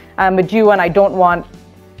know, I'm a Jew and I don't want,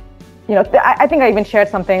 you know, I think I even shared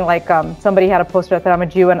something like somebody had a poster that said, I'm a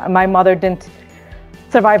Jew and my mother didn't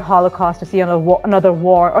survive Holocaust to see another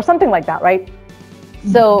war or something like that, right?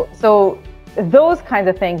 Mm-hmm. So those kinds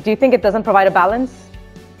of things, do you think it doesn't provide a balance?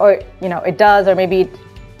 Or, you know, it does, or maybe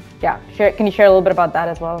can you share a little bit about that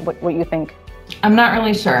as well, what you think? I'm not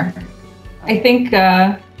really sure. I think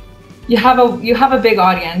you have a big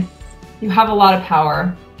audience, you have a lot of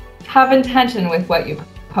power, have intention with what you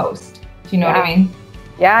post. Do you know what I mean?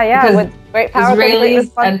 Yeah. Because with great power,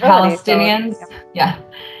 Israelis and Palestinians,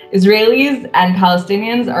 Israelis and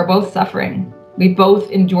Palestinians are both suffering. We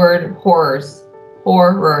both endured horrors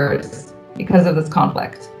because of this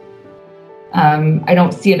conflict. I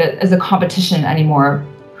don't see it as a competition anymore.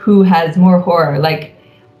 Who has more horror? Like,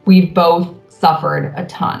 we've both suffered a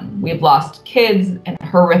ton. We've lost kids in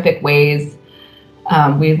horrific ways.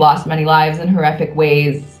 We've lost many lives in horrific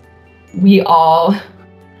ways.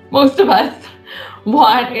 Most of us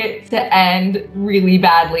want it to end really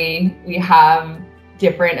badly. We have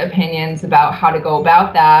different opinions about how to go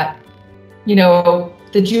about that. You know,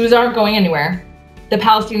 the Jews aren't going anywhere. The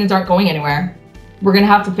Palestinians aren't going anywhere. We're gonna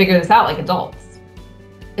have to figure this out like adults.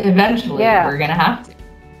 Eventually, we're gonna have to.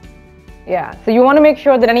 Yeah, so you want to make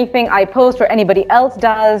sure that anything I post or anybody else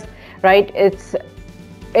does, right,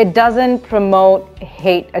 it doesn't promote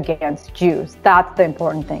hate against Jews. That's the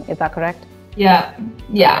important thing. Is that correct? Yeah.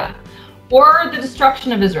 Or the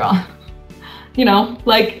destruction of Israel. You know,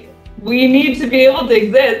 like, we need to be able to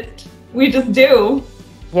exist. We just do.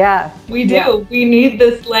 Yeah. We do. Yeah. We need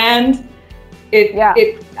this land.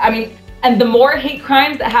 And the more hate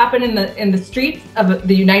crimes that happen in the streets of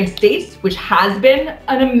the United States, which has been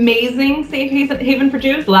an amazing safe haven for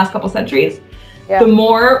Jews the last couple centuries, the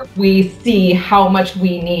more we see how much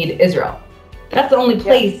we need Israel. That's the only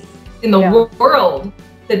place in the world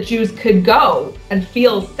that Jews could go and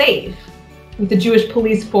feel safe with the Jewish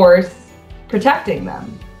police force protecting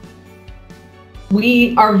them.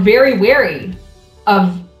 We are very wary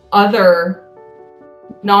of other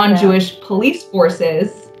non-Jewish police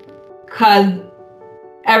forces, because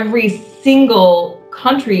every single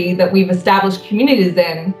country that we've established communities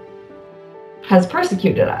in has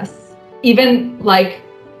persecuted us. Even like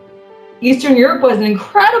Eastern Europe was an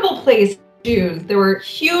incredible place for Jews. There were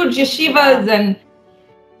huge yeshivas and,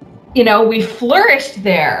 you know, we flourished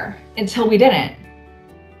there until we didn't.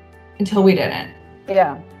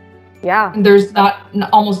 Yeah. And there's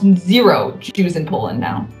almost zero Jews in Poland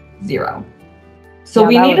now. Zero. So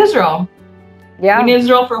we need Israel. Yeah. We need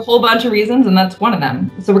Israel for a whole bunch of reasons, and that's one of them.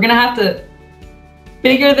 So we're going to have to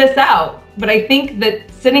figure this out. But I think that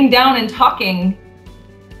sitting down and talking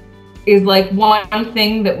is like one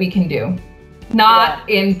thing that we can do. Not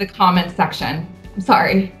in the comment section. I'm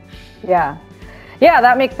sorry. Yeah,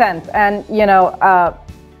 that makes sense. And, you know,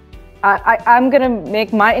 I'm going to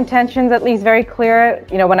make my intentions at least very clear.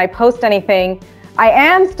 You know, when I post anything, I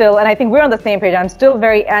am still, and I think we're on the same page, I'm still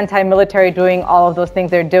very anti-military doing all of those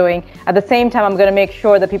things they're doing. At the same time, I'm going to make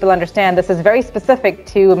sure that people understand this is very specific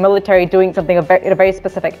to military doing something, a very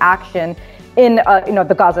specific action in you know,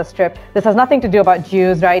 the Gaza Strip. This has nothing to do about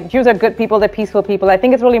Jews, right? Jews are good people, they're peaceful people. I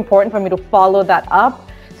think it's really important for me to follow that up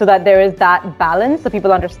so that there is that balance, so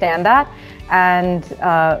people understand that, and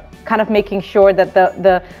kind of making sure that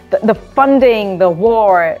the funding, the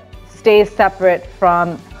war stays separate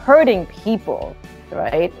from hurting people,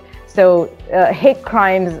 right? So hate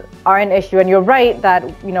crimes are an issue, and you're right that,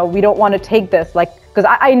 you know, we don't want to take this like because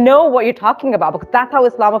I know what you're talking about, because that's how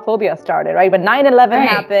Islamophobia started, right? When 9/11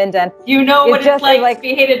 happened, and you know what it's like to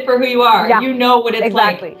be hated for who you are. Yeah, you know what it's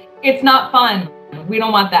like. It's not fun. We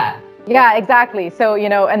don't want that. Yeah, exactly. So,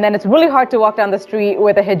 and then it's really hard to walk down the street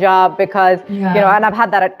with a hijab because, and I've had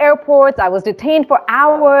that at airports. I was detained for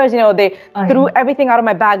hours. They threw everything out of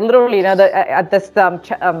my bag, literally, at this,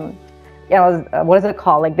 what is it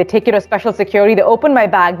called? Like, they take you to special security. They open my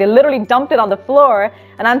bag. They literally dumped it on the floor.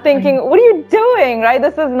 And I'm thinking, what are you doing, right?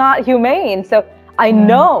 This is not humane. So I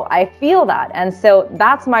know, I feel that. And so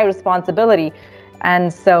that's my responsibility.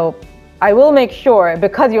 And so I will make sure,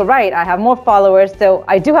 because you're right, I have more followers, so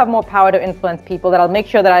I do have more power to influence people, that I'll make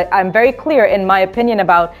sure that I'm very clear in my opinion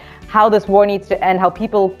about how this war needs to end, how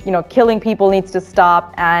people, killing people needs to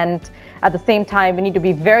stop. And at the same time, we need to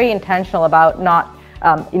be very intentional about not,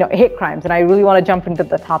 hate crimes. And I really want to jump into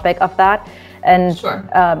the topic of that. And sure.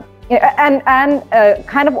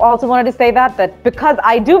 Kind of also wanted to say that because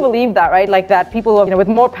I do believe that, right, like that people with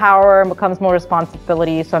more power becomes more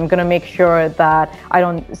responsibility. So I'm going to make sure that I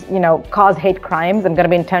don't, cause hate crimes. I'm going to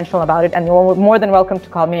be intentional about it, and you're more than welcome to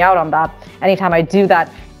call me out on that anytime I do that,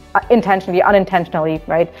 intentionally, unintentionally,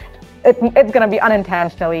 right? It's going to be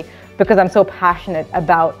unintentionally, because I'm so passionate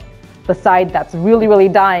about the side that's really, really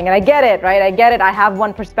dying. And I get it, right? I get it. I have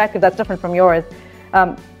one perspective that's different from yours.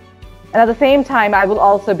 And at the same time, I will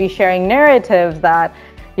also be sharing narratives that,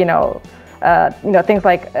 things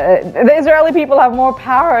like the Israeli people have more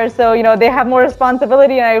power, so they have more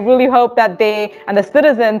responsibility. And I really hope that they and the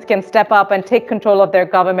citizens can step up and take control of their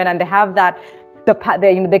government, and they have that,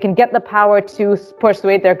 they can get the power to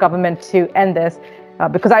persuade their government to end this,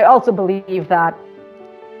 because I also believe that,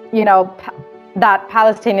 that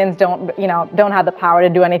Palestinians don't have the power to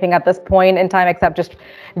do anything at this point in time, except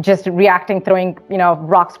just reacting, throwing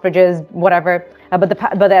rocks, bridges, whatever. But the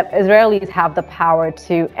Israelis have the power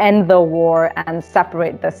to end the war and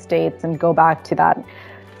separate the states and go back to that.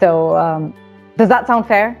 So does that sound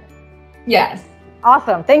fair? Yes.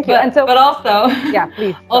 Awesome. Thank you. But also, yeah,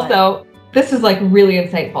 please. Also, this is like really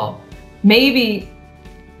insightful. Maybe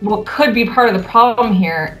what could be part of the problem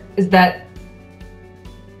here is that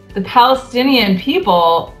the Palestinian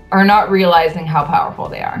people are not realizing how powerful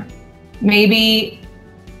they are. Maybe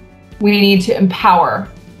we need to empower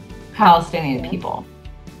Palestinian people.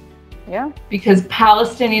 Yeah. Because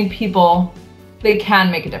Palestinian people, they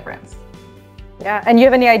can make a difference. Yeah. And you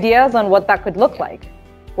have any ideas on what that could look like?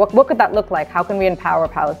 What could that look like? How can we empower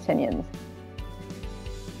Palestinians?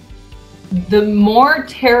 The more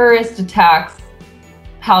terrorist attacks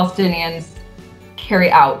Palestinians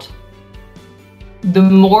carry out, the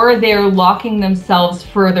more they're locking themselves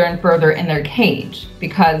further and further in their cage,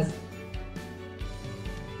 because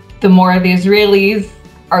the more the Israelis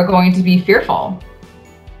are going to be fearful.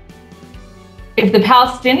 If the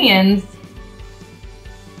Palestinians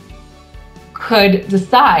could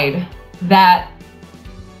decide that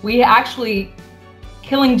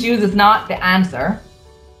killing Jews is not the answer,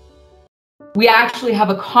 we actually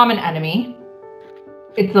have a common enemy,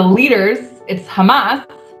 it's the leaders, it's Hamas,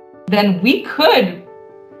 then we could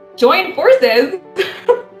join forces.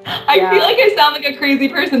 I feel like I sound like a crazy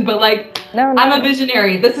person, but no. I'm a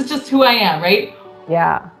visionary. This is just who I am, right?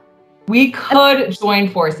 Yeah. We could join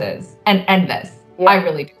forces and end this. Yeah. I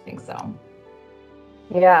really do think so.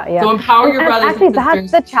 Yeah. So empower your brothers and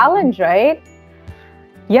sisters. That's the challenge, right?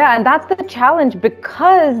 Yeah, and that's the challenge,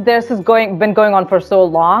 because this has been going on for so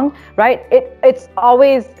long, right? It's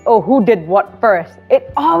always, who did what first?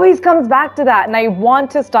 It always comes back to that. And I want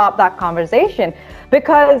to stop that conversation,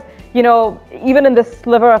 because, even in this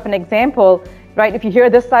sliver of an example, right, if you hear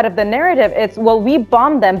this side of the narrative, it's, well, we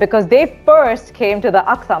bombed them because they first came to the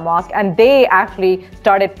Aqsa Mosque and they actually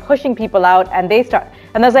started pushing people out, and there's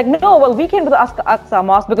like, no, well, we came to the Aqsa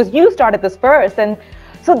Mosque because you started this first. And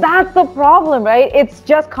so that's the problem, right? It's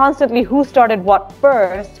just constantly who started what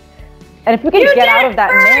first. And if we can get out of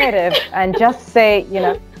that narrative and just say,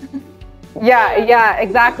 yeah,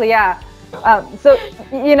 exactly, yeah. So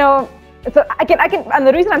I can, and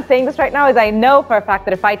the reason I'm saying this right now is I know for a fact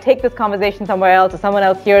that if I take this conversation somewhere else or someone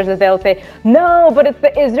else hears it, they'll say, no, but it's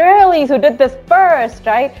the Israelis who did this first,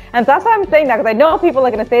 right? And that's why I'm saying that, because I know people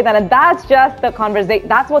are going to say that, and that's just the conversation.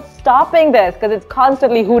 That's what's stopping this, because it's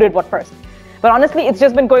constantly who did what first. But honestly, it's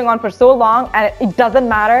just been going on for so long, and it doesn't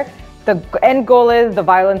matter. The end goal is the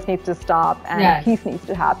violence needs to stop, and peace needs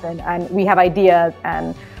to happen. And we have ideas,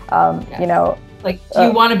 and like, do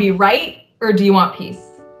you want to be right, or do you want peace?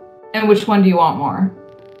 And which one do you want more?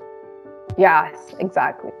 Yes,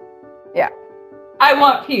 exactly. Yeah. I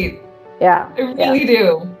want peace. Yeah. I really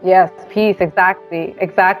do. Yes, peace, exactly.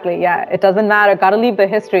 Yeah, it doesn't matter. Got to leave the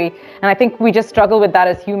history. And I think we just struggle with that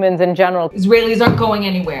as humans in general. Israelis aren't going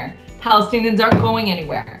anywhere. Palestinians aren't going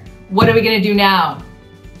anywhere. What are we going to do now?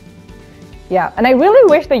 Yeah, and I really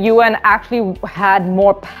wish the UN actually had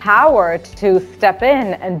more power to step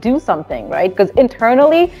in and do something, right? Because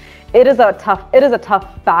internally, it is a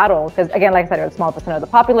tough battle. Because again, like I said, a small percent of the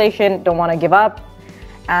population don't want to give up.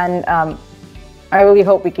 And I really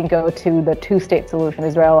hope we can go to the two-state solution.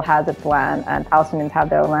 Israel has its land and Palestinians have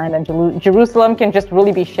their land, and Jerusalem can just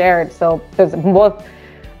really be shared. So because both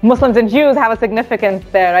Muslims and Jews have a significance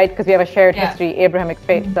there, right? Because we have a shared history, Abrahamic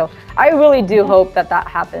faith. So I really do hope that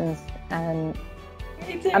happens. And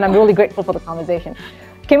I'm really grateful for the conversation.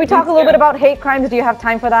 Can we talk a little bit about hate crimes? Do you have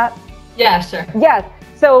time for that? Yeah, sure. Yes.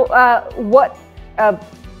 So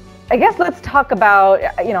I guess let's talk about,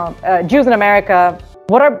 Jews in America.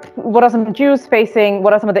 What are some Jews facing?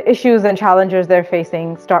 What are some of the issues and challenges they're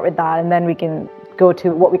facing? Start with that, and then we can go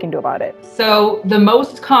to what we can do about it. So the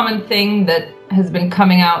most common thing that has been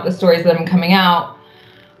coming out, the stories that have been coming out,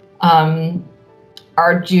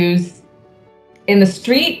 are Jews in the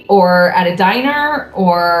street or at a diner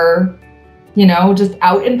or, just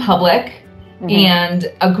out in public. Mm-hmm.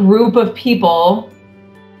 And a group of people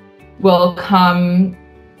will come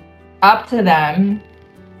up to them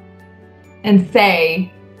and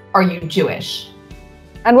say, "Are you Jewish?"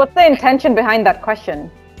 And what's the intention behind that question?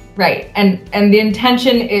 Right. And the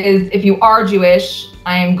intention is, if you are Jewish,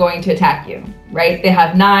 I am going to attack you, right? They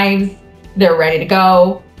have knives, they're ready to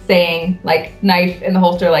go, saying, like, knife in the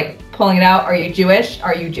holster, like pulling it out, "Are you Jewish?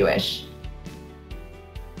 Are you Jewish?"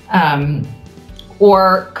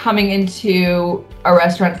 Or coming into a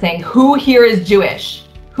restaurant saying, "Who here is Jewish?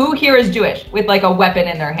 Who here is Jewish?" with like a weapon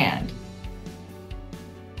in their hand.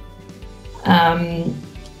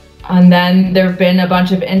 And then there have been a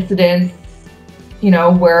bunch of incidents,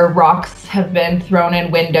 where rocks have been thrown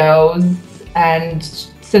in windows and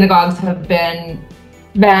synagogues have been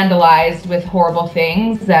vandalized with horrible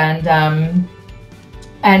things, and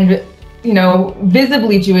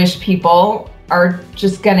visibly Jewish people are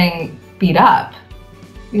just getting beat up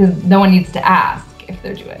because no one needs to ask if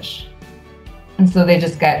they're Jewish. And so they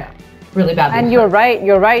just get really badly hurt. And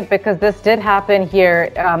you're right, because this did happen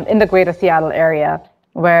here in the greater Seattle area,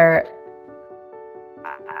 where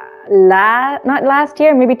not last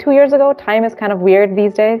year, maybe 2 years ago, time is kind of weird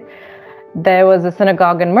these days, there was a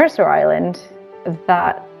synagogue in Mercer Island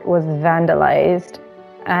that was vandalized.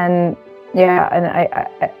 And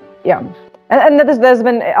and there's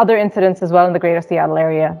been other incidents as well in the greater Seattle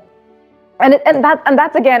area. And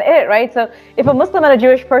that's again it, right? So if a Muslim and a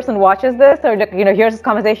Jewish person watches this, or hears this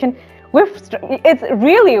conversation,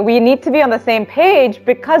 we need to be on the same page,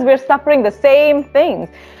 because we're suffering the same things,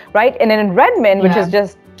 right? And in Redmond, which is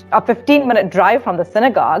just a 15-minute drive from the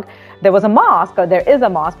synagogue, there was a mosque, or there is a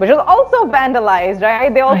mosque, which was also vandalized,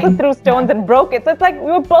 right? They also threw stones and broke it. So it's like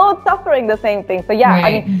we were both suffering the same thing. So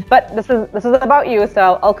but this is about you,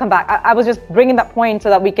 so I'll come back. I was just bringing that point so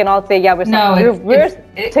that we can all say, we're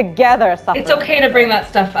together suffering. It's okay to bring that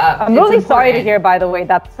stuff up. I'm really sorry to hear, by the way.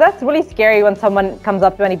 That's really scary when someone comes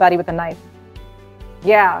up to anybody with a knife.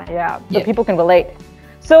 So people can relate.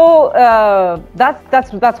 So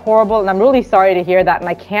that's horrible, and I'm really sorry to hear that, and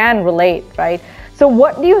I can relate, right? So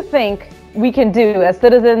what do you think we can do as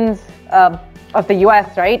citizens of the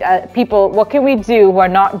US, right? People, what can we do who are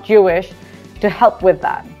not Jewish to help with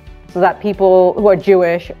that, so that people who are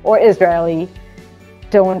Jewish or Israeli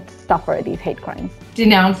don't suffer these hate crimes?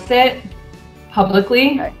 Denounce it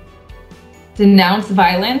publicly. Okay. Denounce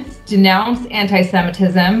violence. Denounce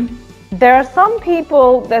anti-Semitism. There's some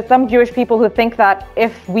Jewish people who think that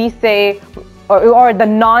if we say, or the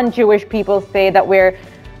non-Jewish people say that we're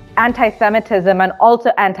anti-Semitism and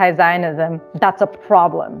also anti-Zionism, that's a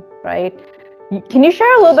problem, right? Can you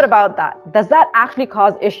share a little bit about that? Does that actually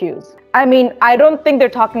cause issues? I mean, I don't think they're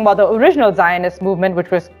talking about the original Zionist movement,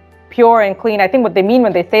 which was pure and clean. I think what they mean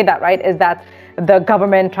when they say that, right, is that the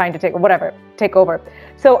government trying to take over.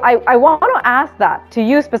 So I want to ask that to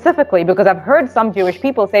you specifically, because I've heard some Jewish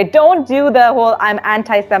people say, don't do the whole I'm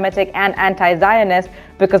anti-Semitic and anti-Zionist,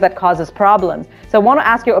 because that causes problems. So I want to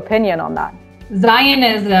ask your opinion on that.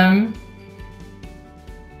 Zionism,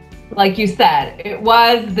 like you said, it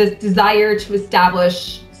was this desire to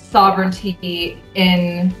establish sovereignty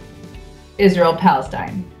in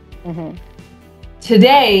Israel-Palestine. Mm-hmm.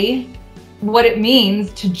 Today, what it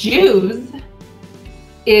means to Jews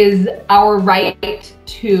is our right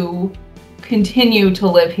to continue to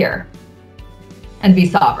live here and be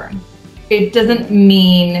sovereign. It doesn't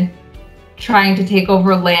mean trying to take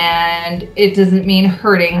over land. It doesn't mean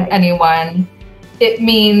hurting anyone. It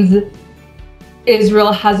means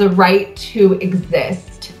Israel has a right to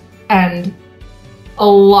exist. And a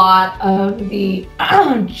lot of the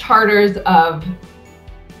charters of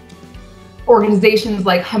organizations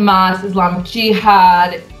like Hamas, Islamic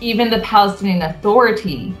Jihad, even the Palestinian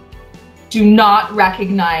Authority do not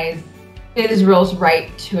recognize Israel's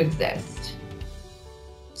right to exist.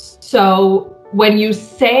 So when you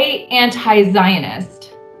say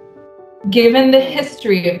anti-Zionist, given the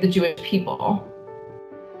history of the Jewish people,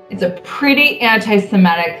 it's a pretty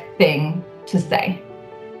anti-Semitic thing to say.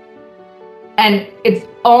 And it's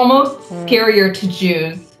almost scarier to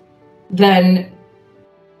Jews than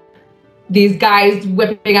these guys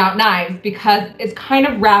whipping out knives, because it's kind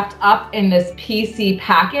of wrapped up in this PC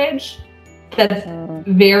package that's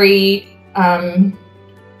very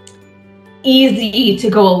easy to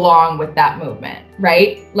go along with that movement,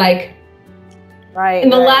 right? Like, in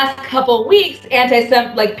the last couple weeks,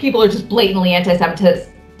 people are just blatantly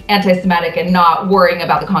anti-Semitic and not worrying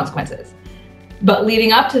about the consequences. But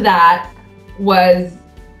leading up to that was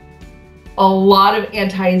a lot of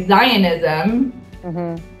anti-Zionism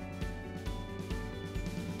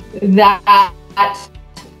that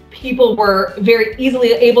people were very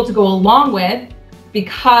easily able to go along with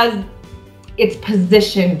because it's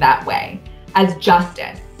positioned that way, as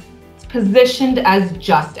justice. It's positioned as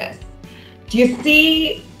justice. Do you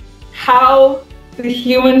see how the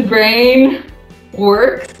human brain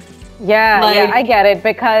works? Yeah, I get it,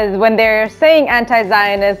 because when they're saying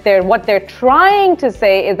anti-Zionist, what they're trying to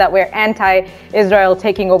say is that we're anti-Israel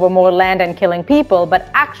taking over more land and killing people, but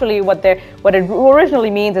actually what it originally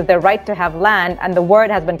means is their right to have land, and the word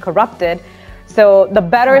has been corrupted. So the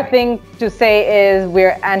better thing to say is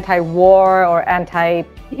we're anti-war or other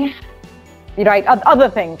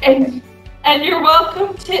things. And you're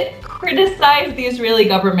welcome to criticize the Israeli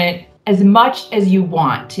government as much as you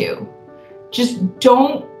want to. Just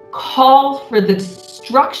don't call for the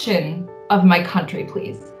destruction of my country,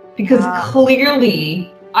 please. Because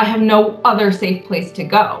clearly I have no other safe place to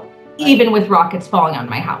go, even with rockets falling on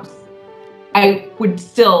my house. I would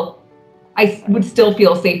still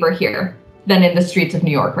feel safer here than in the streets of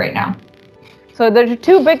New York right now. So there's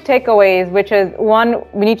two big takeaways, which is one,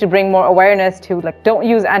 we need to bring more awareness to, like, don't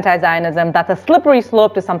use anti-Zionism. That's a slippery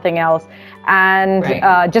slope to something else. And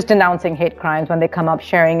just denouncing hate crimes when they come up,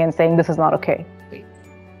 sharing and saying this is not okay.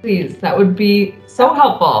 Please, that would be so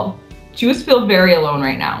helpful. Jews feel very alone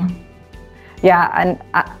right now. Yeah, and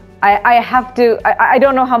I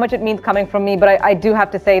don't know how much it means coming from me, but I do have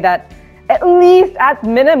to say that at least at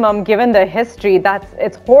minimum, given the history,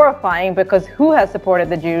 it's horrifying, because who has supported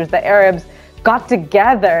the Jews? The Arabs got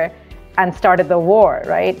together and started the war,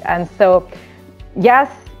 right? And so, yes,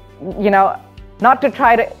 not to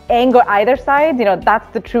try to anger either side,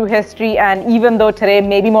 that's the true history. And even though today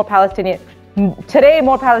more Palestinians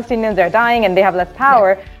are dying and they have less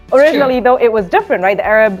power. Originally, though, it was different, right? The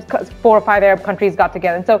Arabs, 4 or 5 Arab countries got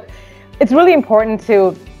together. And so it's really important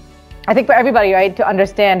to, I think, for everybody, right, to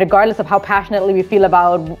understand, regardless of how passionately we feel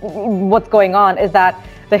about what's going on, is that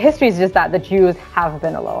the history is just that the Jews have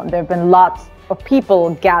been alone. There have been lots of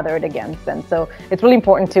people gathered against them. So it's really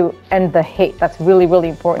important to end the hate. That's really, really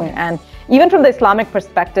important. And even from the Islamic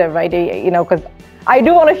perspective, right, because I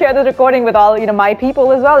do want to share this recording with all, my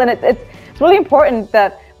people as well. And it's really important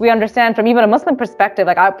that we understand from even a Muslim perspective,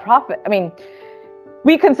 like our prophet,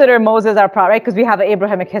 we consider Moses our prophet, right? Because we have the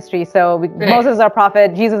Abrahamic history. So Moses is our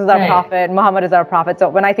prophet, Jesus is our prophet, Muhammad is our prophet. So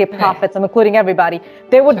when I say prophets, I'm including everybody.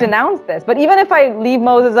 They would denounce this. But even if I leave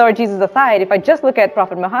Moses or Jesus aside, if I just look at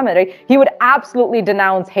Prophet Muhammad, right, he would absolutely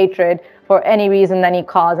denounce hatred for any reason, any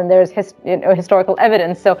cause, and there's historical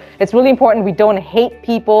evidence. So it's really important we don't hate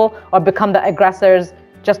people or become the aggressors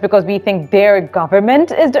just because we think their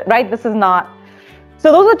government is right. This is not.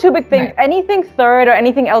 So those are two big things. Anything third or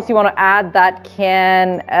anything else you want to add that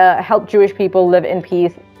can help Jewish people live in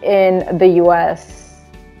peace in the US?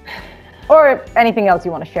 Or anything else you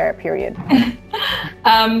want to share, period?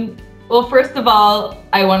 Well, first of all,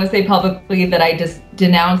 I want to say publicly that I just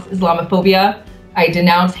denounce Islamophobia. I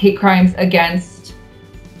denounce hate crimes against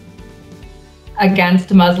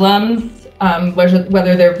Muslims,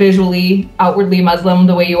 whether they're visually, outwardly Muslim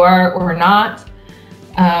the way you are or not.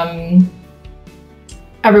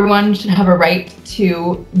 Everyone should have a right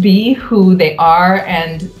to be who they are,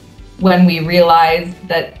 and when we realize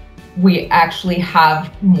that we actually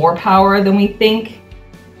have more power than we think,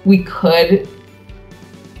 we could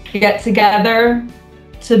get together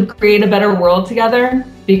to create a better world together,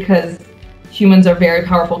 because humans are very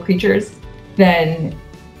powerful creatures, then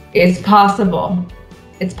it's possible.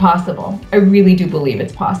 It's possible. I really do believe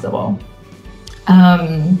it's possible.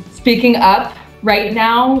 Speaking up right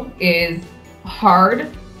now is hard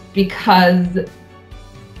because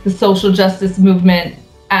the social justice movement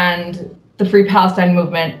and the Free Palestine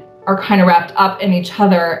movement are kind of wrapped up in each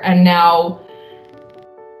other, and now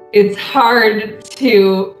it's hard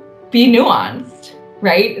to be nuanced,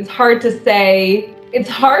 right? It's hard to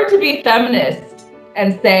be feminist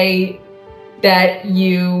and say that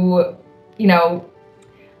you know,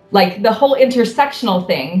 like the whole intersectional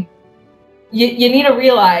thing, you need to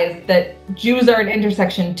realize that Jews are an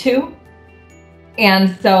intersection too.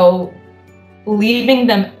 And so leaving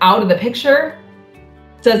them out of the picture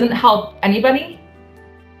doesn't help anybody.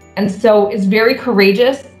 And so it's very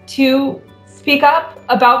courageous to speak up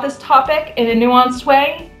about this topic in a nuanced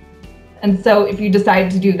way. And so if you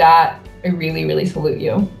decide to do that, I really, really salute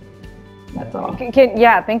you. That's all.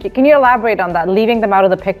 Yeah, thank you. Can you elaborate on that, leaving them out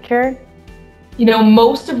of the picture? You know,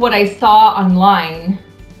 most of what I saw online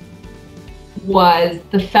was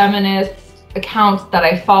the feminist accounts that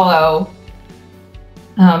I follow.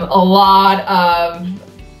 A lot of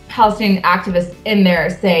Palestinian activists in there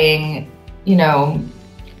saying, you know,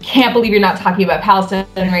 can't believe you're not talking about Palestine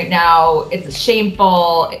right now. It's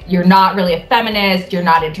shameful. You're not really a feminist. You're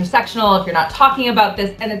not intersectional if you're not talking about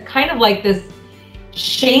this. And it's kind of like this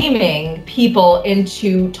shaming people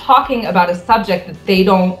into talking about a subject that they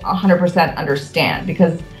don't 100% understand,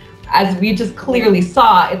 because as we just clearly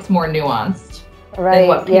saw, it's more nuanced than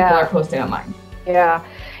what people are posting online. Yeah,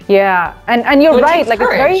 and you're right. Like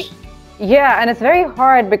courage. And it's very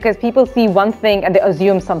hard because people see one thing and they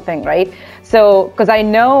assume something, right? So, because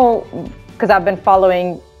I've been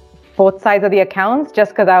following both sides of the accounts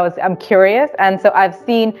just because I'm curious, and so I've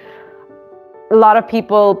seen a lot of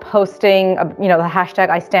people posting, you know, the hashtag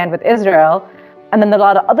I stand with Israel, and then a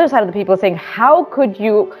lot of other side of the people saying, how could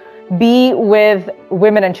you be with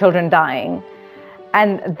women and children dying?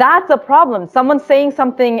 And that's a problem. Someone's saying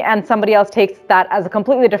something and somebody else takes that as a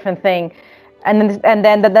completely different thing. And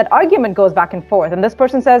then that argument goes back and forth. And this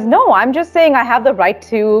person says, no, I'm just saying I have the right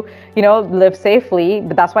to, you know, live safely.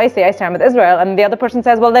 But that's why I say I stand with Israel. And the other person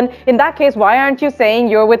says, well, then in that case, why aren't you saying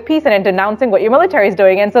you're with peace and denouncing what your military is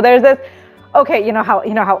doing? And so there's this, okay, you know how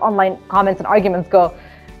online comments and arguments go.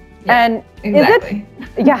 Yeah, and exactly.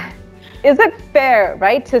 Is it fair,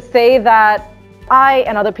 right, to say that I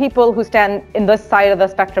and other people who stand in this side of the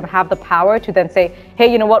spectrum have the power to then say,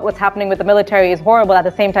 hey, you know what's happening with the military is horrible. At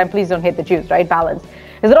the same time, please don't hate the Jews, right? Balance.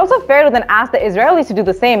 Is it also fair to then ask the Israelis to do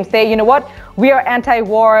the same? Say, you know what? We are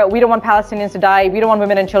anti-war. We don't want Palestinians to die. We don't want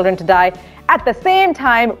women and children to die. At the same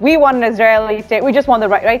time, we want an Israeli state. We just want the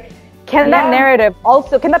right? Can that narrative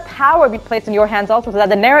also, can the power be placed in your hands also, so that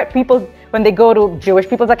the narrative people, when they go to Jewish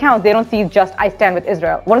people's accounts, they don't see just I stand with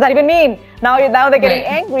Israel? What does that even mean? Now they're getting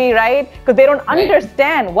angry, right? Because they don't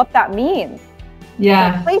understand what that means.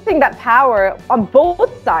 Yeah. So placing that power on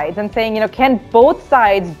both sides and saying, you know, can both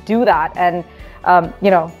sides do that? And,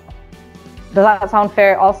 you know, does that sound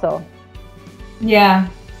fair also? Yeah.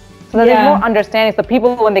 So that there's more understanding. So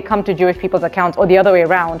people, when they come to Jewish people's accounts or the other way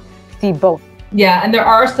around, see both. Yeah, and there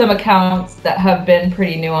are some accounts that have been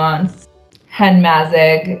pretty nuanced. Hen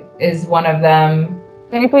Mazig is one of them.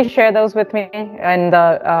 Can you please share those with me and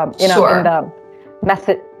Sure. in the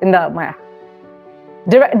message in the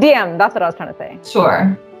DM? That's what I was trying to say.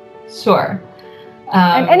 Sure.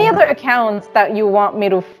 And any other accounts that you want me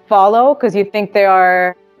to follow because you think they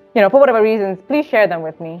are, you know, for whatever reasons, please share them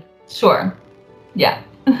with me. Sure. Yeah.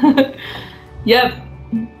 Yep.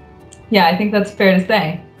 Yeah, I think that's fair to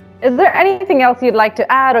say. Is there anything else you'd like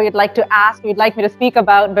to add or you'd like to ask or you'd like me to speak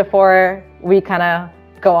about before we kind of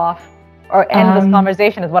go off or end this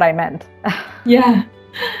conversation is what I meant. Yeah.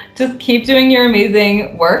 Just keep doing your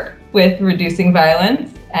amazing work with reducing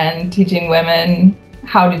violence and teaching women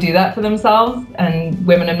how to do that for themselves, and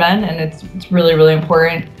women and men. And it's really, really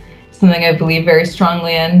important. It's something I believe very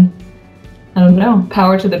strongly in. I don't know,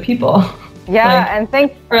 power to the people. Yeah,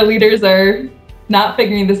 and our leaders are not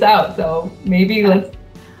figuring this out. So maybe let's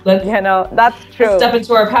you know, that's true. Step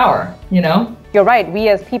into our power, you know? You're right. We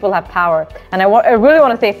as people have power. And I really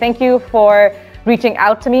want to say thank you for reaching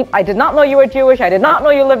out to me. I did not know you were Jewish. I did not know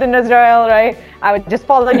you lived in Israel, right? I would just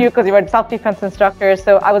follow you because you were a self-defense instructor.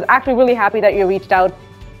 So I was actually really happy that you reached out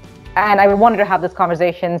and I wanted to have this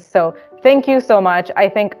conversation. So thank you so much. I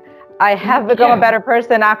think I have become a better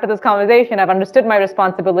person after this conversation. I've understood my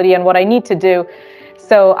responsibility and what I need to do.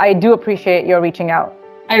 So I do appreciate your reaching out.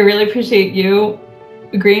 I really appreciate you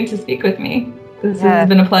agreeing to speak with me. This has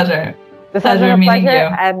been a pleasure. This has been a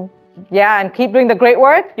pleasure. And keep doing the great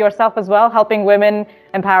work yourself as well, helping women,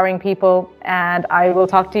 empowering people. And I will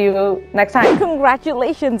talk to you next time.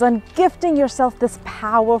 Congratulations on gifting yourself this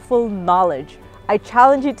powerful knowledge. I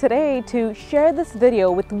challenge you today to share this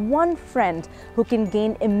video with one friend who can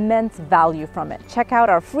gain immense value from it. Check out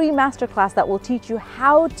our free masterclass that will teach you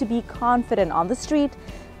how to be confident on the street,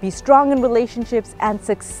 be strong in relationships, and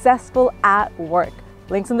successful at work.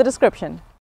 Links in the description.